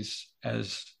cities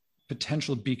as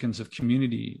potential beacons of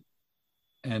community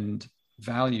and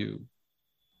value,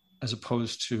 as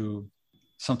opposed to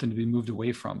something to be moved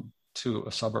away from to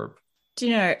a suburb. Do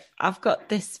you know, I've got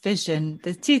this vision.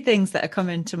 There's two things that are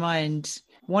coming to mind.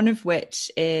 One of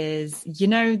which is,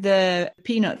 the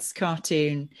Peanuts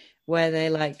cartoon where they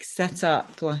like set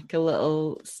up like a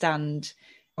little stand.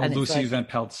 Oh, Lucy Van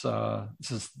Pelt's,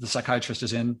 this is The Psychiatrist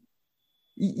Is In.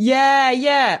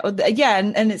 Yeah.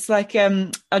 And it's like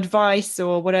advice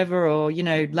or whatever, or,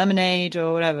 lemonade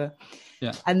or whatever.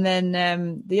 Yeah. And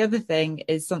then the other thing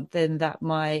is something that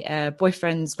my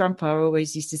boyfriend's grandpa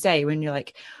always used to say when you're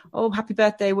like, oh, happy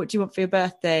birthday. What do you want for your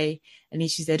birthday? And he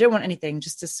used to say, I don't want anything,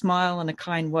 just a smile and a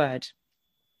kind word.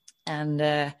 And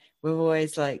we've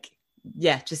always like,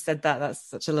 just said that. That's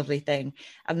such a lovely thing.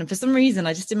 And for some reason,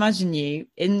 I just imagine you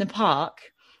in the park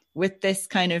with this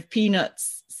kind of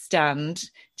Peanuts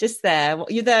stand just there. Well,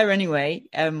 you're there anyway.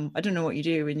 I don't know what you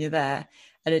do when you're there.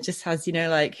 And it just has,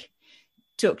 like,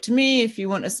 talk to me if you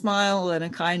want a smile and a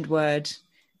kind word,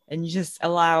 and you just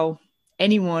allow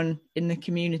anyone in the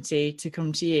community to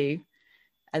come to you,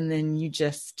 and then you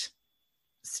just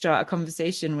start a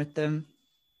conversation with them.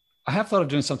 I have thought of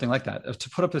doing something like that, to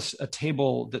put up a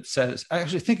table that says,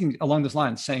 actually thinking along those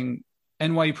lines, saying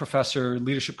NYU professor,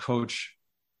 leadership coach,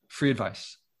 free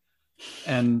advice.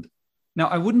 And now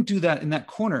I wouldn't do that in that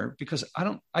corner because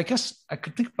I guess I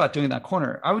could think about doing that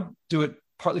corner. I would do it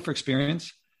partly for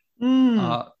experience.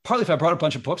 Partly if I brought a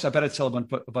bunch of books, I bet I'd sell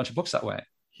a bunch of books that way.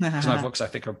 Because my books, I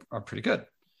think, are pretty good.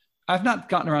 I've not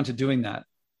gotten around to doing that.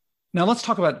 Now let's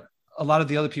talk about a lot of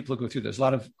the other people who go through this. A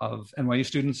lot of NYU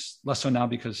students, less so now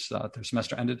because their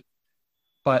semester ended.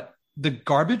 But the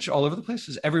garbage all over the place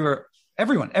is everywhere.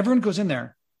 Everyone goes in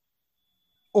there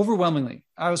overwhelmingly,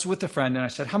 I was with a friend and I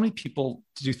said, how many people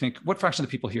do you think, what fraction of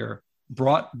the people here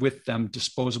brought with them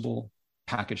disposable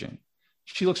packaging?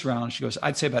 She looks around and she goes,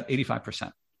 I'd say about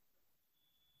 85%.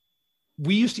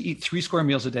 We used to eat 3 square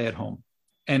meals a day at home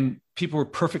and people were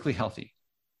perfectly healthy.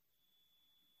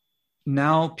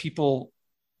 Now people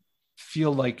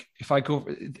feel like if I go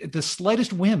the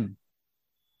slightest whim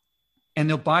and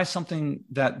they'll buy something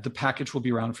that the package will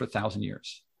be around for 1,000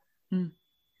 years.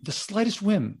 The slightest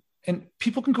whim. And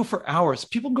people can go for hours.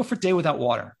 People can go for a day without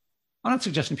water. I'm not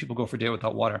suggesting people go for a day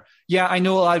without water. Yeah, I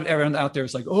know a lot of everyone out there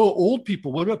is like, oh, old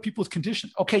people. What about people with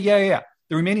conditions? Okay, yeah.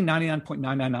 The remaining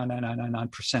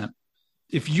 99.99999%.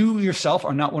 If you yourself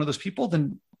are not one of those people,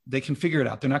 then they can figure it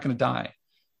out. They're not going to die.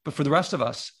 But for the rest of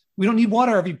us, we don't need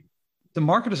water. The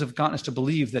marketers have gotten us to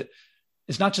believe that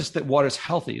it's not just that water is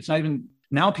healthy. It's not even,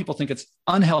 now people think it's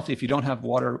unhealthy if you don't have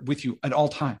water with you at all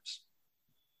times.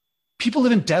 People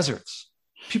live in deserts.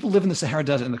 People live in the Sahara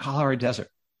Desert, in the Kalahari Desert.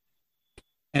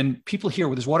 And people here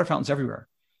where there's water fountains everywhere.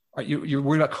 You're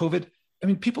worried about COVID? I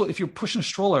mean, people, if you're pushing a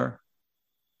stroller,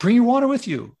 bring your water with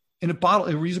you in a bottle,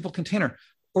 a reusable container,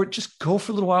 or just go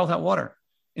for a little while without water.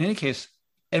 In any case,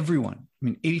 everyone,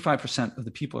 85% of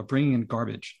the people are bringing in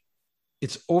garbage.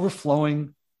 It's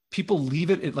overflowing. People leave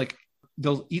it like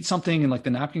they'll eat something and like the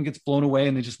napkin gets blown away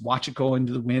and they just watch it go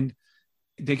into the wind.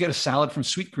 They get a salad from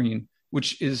Sweetgreen,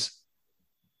 which is,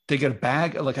 they get a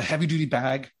bag, like a heavy duty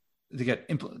bag. They get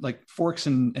like forks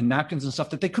and napkins and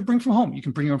stuff that they could bring from home. You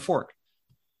can bring your own fork.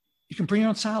 You can bring your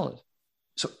own salad.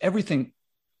 So everything,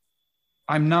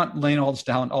 I'm not laying all this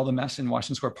down, all the mess in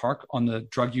Washington Square Park on the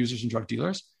drug users and drug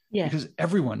dealers, because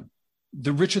everyone,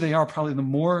 the richer they are, probably the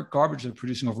more garbage they're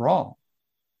producing overall.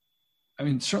 I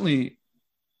mean, certainly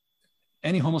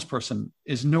any homeless person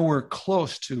is nowhere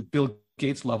close to Bill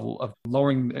Gates' level of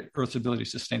lowering the Earth's ability to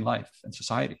sustain life and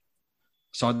society.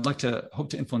 So I'd like to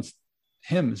hope to influence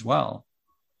him as well.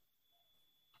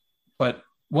 But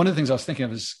one of the things I was thinking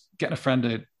of is getting a friend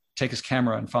to take his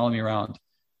camera and follow me around.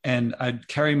 And I'd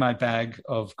carry my bag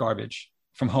of garbage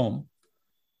from home.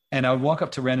 And I would walk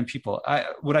up to random people.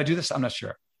 Would I do this? I'm not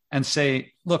sure. And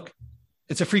say, look,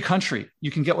 it's a free country.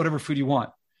 You can get whatever food you want.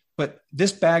 But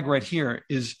this bag right here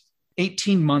is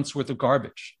 18 months worth of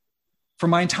garbage for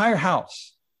my entire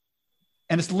house.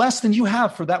 And it's less than you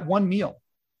have for that one meal.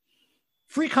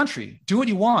 Free country, do what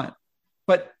you want,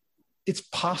 but it's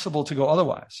possible to go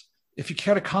otherwise. If you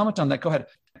care to comment on that, go ahead.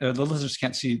 The listeners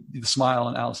can't see the smile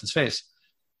on Alison's face.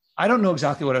 I don't know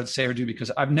exactly what I would say or do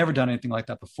because I've never done anything like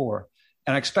that before.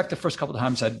 And I expect the first couple of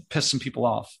times I'd piss some people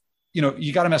off.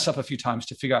 You got to mess up a few times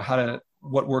to figure out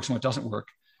what works and what doesn't work.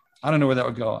 I don't know where that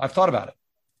would go. I've thought about it.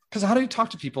 Because how do you talk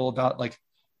to people about, like,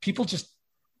 people just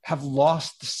have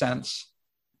lost the sense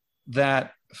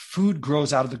that food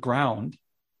grows out of the ground.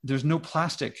 There's no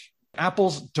plastic.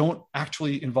 Apples don't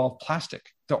actually involve plastic.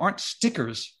 There aren't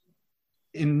stickers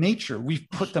in nature. We've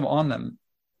put them on them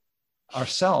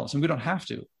ourselves and we don't have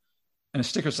to. And a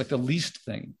sticker is like the least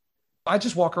thing. I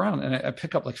just walk around and I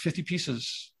pick up like 50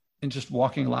 pieces in just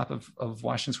walking a lap of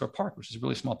Washington Square Park, which is a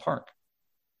really small park.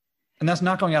 And that's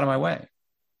not going out of my way.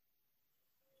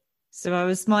 So I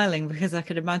was smiling because I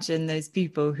could imagine those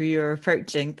people who you're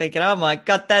approaching thinking, oh my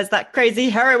God, there's that crazy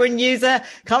heroin user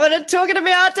coming and talking to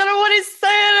me. I don't know what he's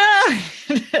saying.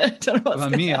 I don't know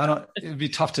about me. It'd be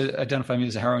tough to identify me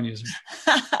as a heroin user.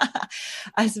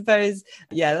 I suppose,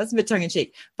 yeah, that's a bit tongue in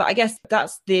cheek. But I guess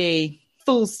that's the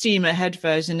full steam ahead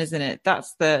version, isn't it?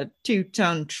 That's the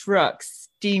 2-ton truck,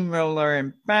 steamroller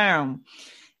and bam.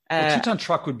 A 2-ton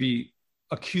truck would be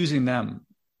accusing them,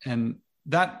 and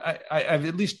that I've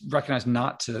at least recognized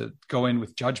not to go in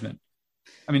with judgment.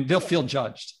 I mean, they'll feel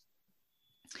judged,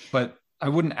 but I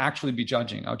wouldn't actually be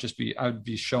judging. I would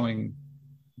be showing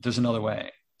there's another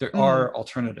way. There are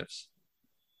alternatives.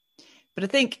 But I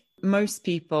think most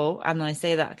people, and I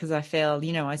say that because I feel,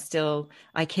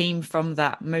 I came from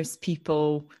that most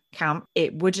people camp,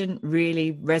 it wouldn't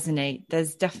really resonate.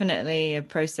 There's definitely a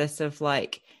process of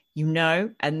like,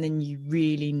 and then you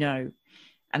really know.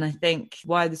 And I think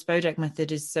why the Spodek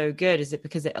method is so good is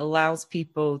because it allows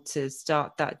people to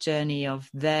start that journey of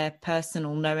their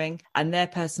personal knowing, and their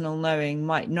personal knowing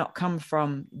might not come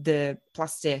from the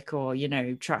plastic or,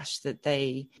 trash that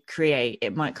they create.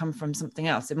 It might come from something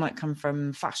else. It might come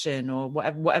from fashion or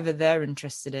whatever they're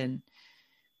interested in.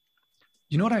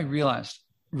 You know what I realized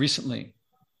recently?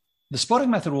 The Spodek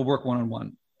method will work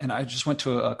one-on-one. And I just went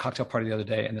to a cocktail party the other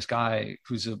day, and this guy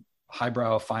who's a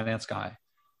highbrow finance guy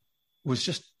was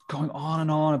just going on and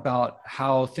on about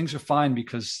how things are fine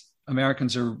because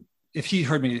Americans are, if he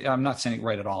heard me, I'm not saying it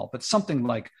right at all, but something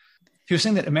like, he was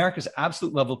saying that America's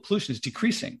absolute level of pollution is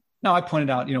decreasing. Now, I pointed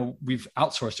out, we've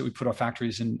outsourced it. We put our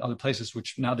factories in other places,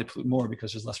 which now they pollute more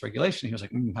because there's less regulation. He was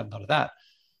like, I hadn't thought of that.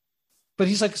 But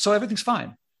he's like, so everything's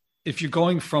fine. If you're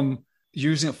going from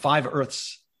using 5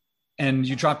 Earths and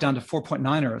you drop down to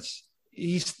 4.9 Earths,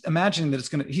 he's imagining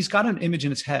that he's got an image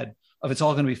in his head of it's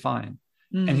all going to be fine.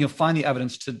 And he'll find the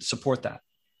evidence to support that.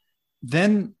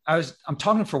 Then I'm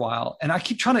talking for a while and I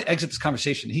keep trying to exit this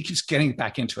conversation. He keeps getting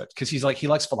back into it because he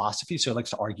likes philosophy. So he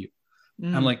likes to argue.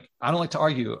 I'm like, I don't like to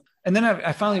argue. And then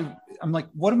I'm like,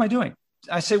 what am I doing?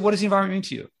 I say, what does the environment mean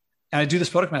to you? And I do this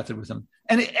Poetic method with him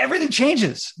and everything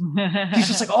changes. He's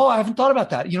just like, oh, I haven't thought about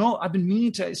that. I've been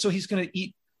meaning to. So he's going to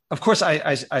eat. Of course,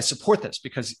 I support this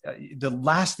because the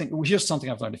last thing, here's something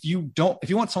I've learned. If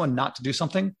you want someone not to do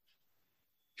something,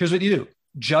 here's what you do.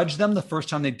 Judge them the first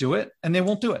time they do it and they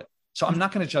won't do it. So I'm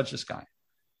not going to judge this guy,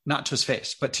 not to his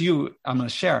face, but to you, I'm going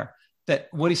to share that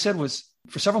what he said was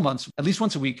for several months, at least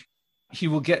once a week, he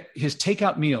will get his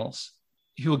takeout meals.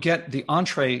 He will get the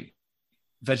entree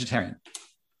vegetarian.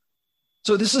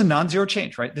 So this is a non-zero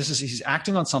change, right? He's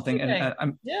acting on something. Okay.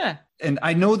 And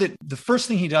I know that the first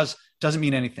thing he does doesn't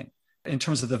mean anything in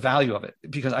terms of the value of it,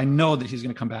 because I know that he's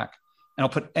going to come back and I'll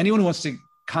put anyone who wants to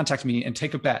contact me and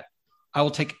take a bet. I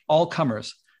will take all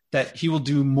comers that he will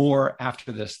do more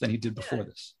after this than he did before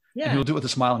this. Yeah. And he will do it with a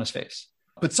smile on his face.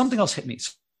 But something else hit me.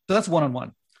 So that's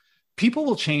one-on-one. People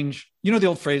will change. You know the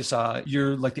old phrase,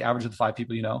 you're like the average of the 5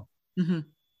 people you know? Mm-hmm.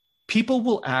 People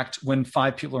will act when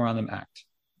 5 people around them act.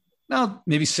 Now,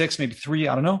 maybe 6, maybe 3,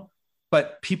 I don't know.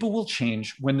 But people will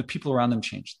change when the people around them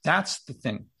change. That's the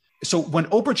thing. So when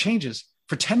Oprah changes,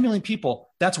 for 10 million people,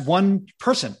 that's one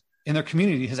person in their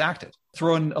community has acted.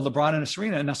 Throw in a LeBron and a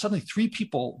Serena, and now suddenly 3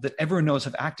 people that everyone knows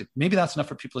have acted. Maybe that's enough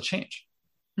for people to change.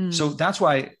 So that's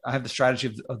why I have the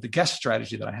strategy of the guest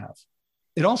strategy that I have.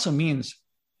 It also means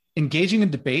engaging in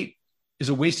debate is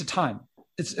a waste of time.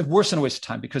 It's worse than a waste of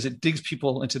time because it digs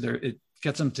people it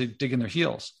gets them to dig in their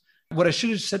heels. What I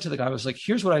should have said to the guy was like,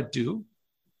 here's what I do.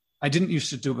 I didn't used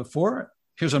to do it before.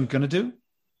 Here's what I'm going to do.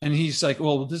 And he's like,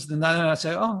 well, this and that. And I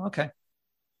say, oh, okay.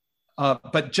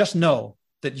 But just know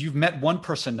that you've met one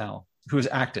person now who has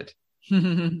acted.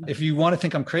 If you want to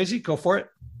think I'm crazy, go for it.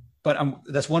 But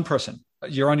that's one person.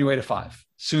 You're on your way to 5.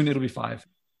 Soon it'll be 5.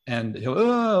 And he'll,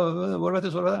 oh, what about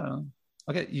this? What about that?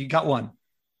 Okay, you got 1.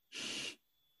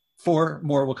 4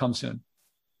 more will come soon.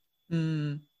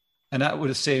 And that would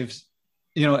have saved,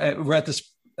 we're at this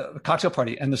cocktail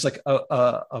party and there's like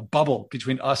a bubble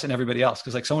between us and everybody else.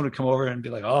 Cause like someone would come over and be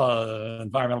like, oh,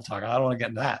 environmental talk. I don't want to get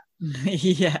into that.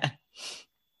 Yeah.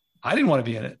 I didn't want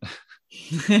to be in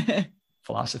it.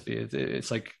 Philosophy. It's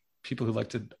like people who like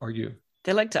to argue.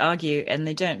 They like to argue and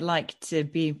they don't like to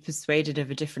be persuaded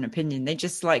of a different opinion. They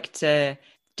just like to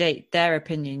state their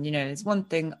opinion. It's one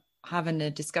thing having a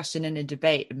discussion and a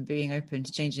debate and being open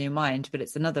to changing your mind, but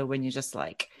it's another when you're just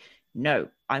like, no,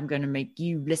 I'm going to make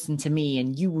you listen to me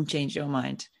and you will change your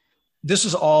mind. This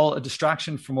was all a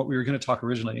distraction from what we were going to talk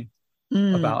originally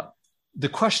about. The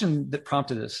question that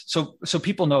prompted this. So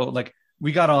people know, like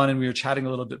we got on and we were chatting a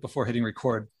little bit before hitting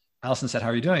record. Allison said, how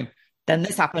are you doing? Then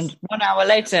this happened 1 hour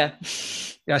later.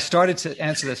 Yeah, I started to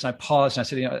answer this and I paused and I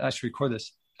said, I should record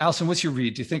this. Allison, what's your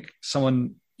read? Do you think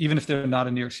someone, even if they're not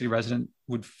a New York City resident,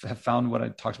 would have found what I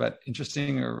talked about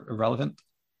interesting or relevant?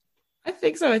 I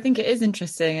think so. I think it is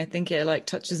interesting. I think it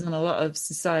touches on a lot of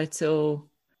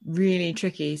really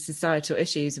tricky societal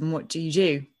issues. And what do you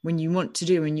do when you want to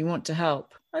do and you want to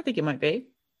help? I think it might be.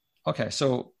 Okay.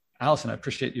 So Allison, I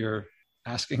appreciate your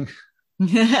asking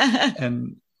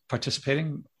and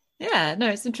participating. Yeah, no,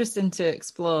 it's interesting to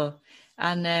explore.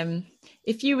 And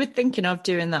if you were thinking of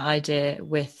doing that idea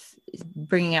with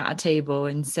bringing out a table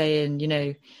and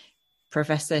saying,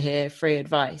 Professor here, free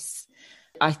advice,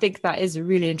 I think that is a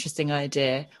really interesting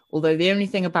idea. Although the only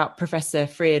thing about Professor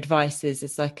free advice is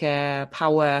it's like a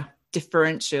power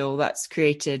differential that's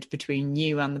created between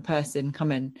you and the person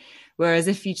coming. Whereas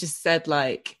if you just said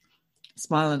like,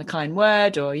 smile and a kind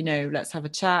word, or, let's have a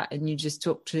chat, and you just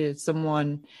talk to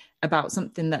someone about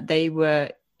something that they were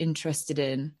interested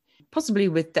in, possibly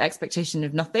with the expectation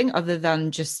of nothing other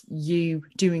than just you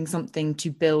doing something to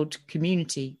build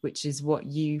community, which is what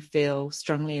you feel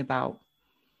strongly about.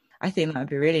 I think that would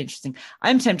be really interesting.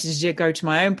 I'm tempted to go to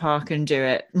my own park and do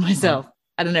it myself.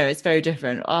 I don't know. It's very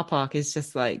different. Our park is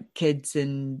just like kids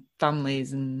and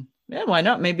families and yeah, why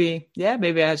not? Maybe I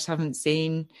just haven't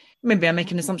seen, maybe I'm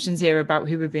making assumptions here about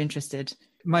who would be interested.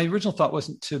 My original thought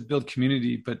wasn't to build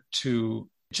community, but to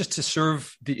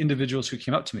serve the individuals who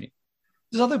came up to me.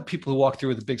 There's other people who walk through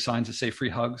with the big signs that say free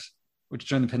hugs, which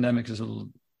during the pandemic is a little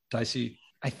dicey.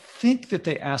 I think that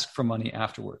they ask for money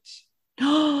afterwards.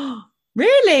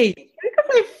 Really? Who could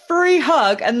say free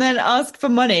hug and then ask for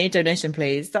money, donation,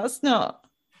 please. That's not.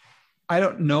 I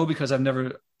don't know because I've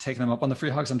never taken them up on the free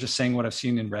hugs. I'm just saying what I've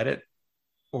seen in Reddit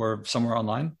or somewhere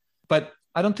online. But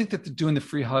I don't think that they're doing the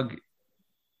free hug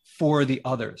for the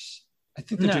others. I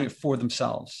think they're doing it for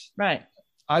themselves. Right.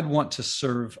 I'd want to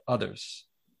serve others.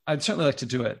 I'd certainly like to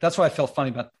do it. That's why I felt funny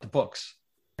about the books.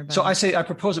 So I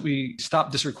propose that we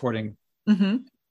stop this recording